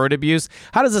with steroid abuse?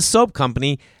 How does a soap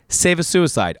company save a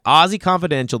suicide? Aussie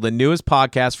Confidential, the newest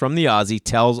podcast from the Aussie,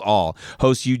 tells all.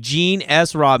 Host Eugene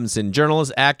S. Robinson,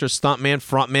 journalist, actor, stuntman,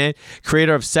 frontman,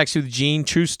 creator of Sex with Gene,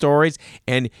 True Stories,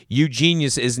 and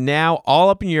Eugenius is now all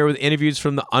up in the air with interviews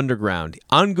from the underground.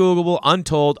 Ungoogleable,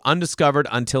 untold, undiscovered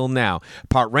until now.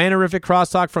 Part randorific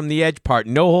crosstalk from the edge, part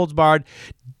no holds barred,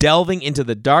 delving into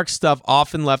the dark stuff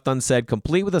often left unsaid,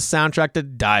 complete with a soundtrack to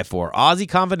die for. Aussie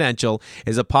Confidential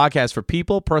is a podcast for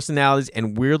people, personalities,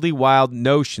 and weirdly wild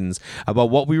notions about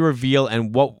what we reveal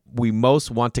and what we most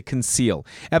want to conceal.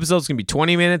 Episodes can be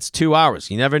 20 minutes, 2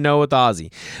 hours. You never know with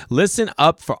Aussie. Listen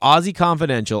up for Aussie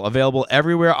Confidential, available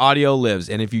everywhere audio lives.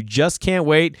 And if you just can't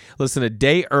wait, listen a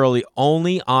day early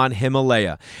only on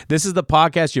Himalaya. This is the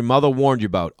podcast your mother warned you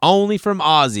about. Only from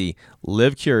Aussie.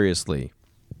 Live curiously.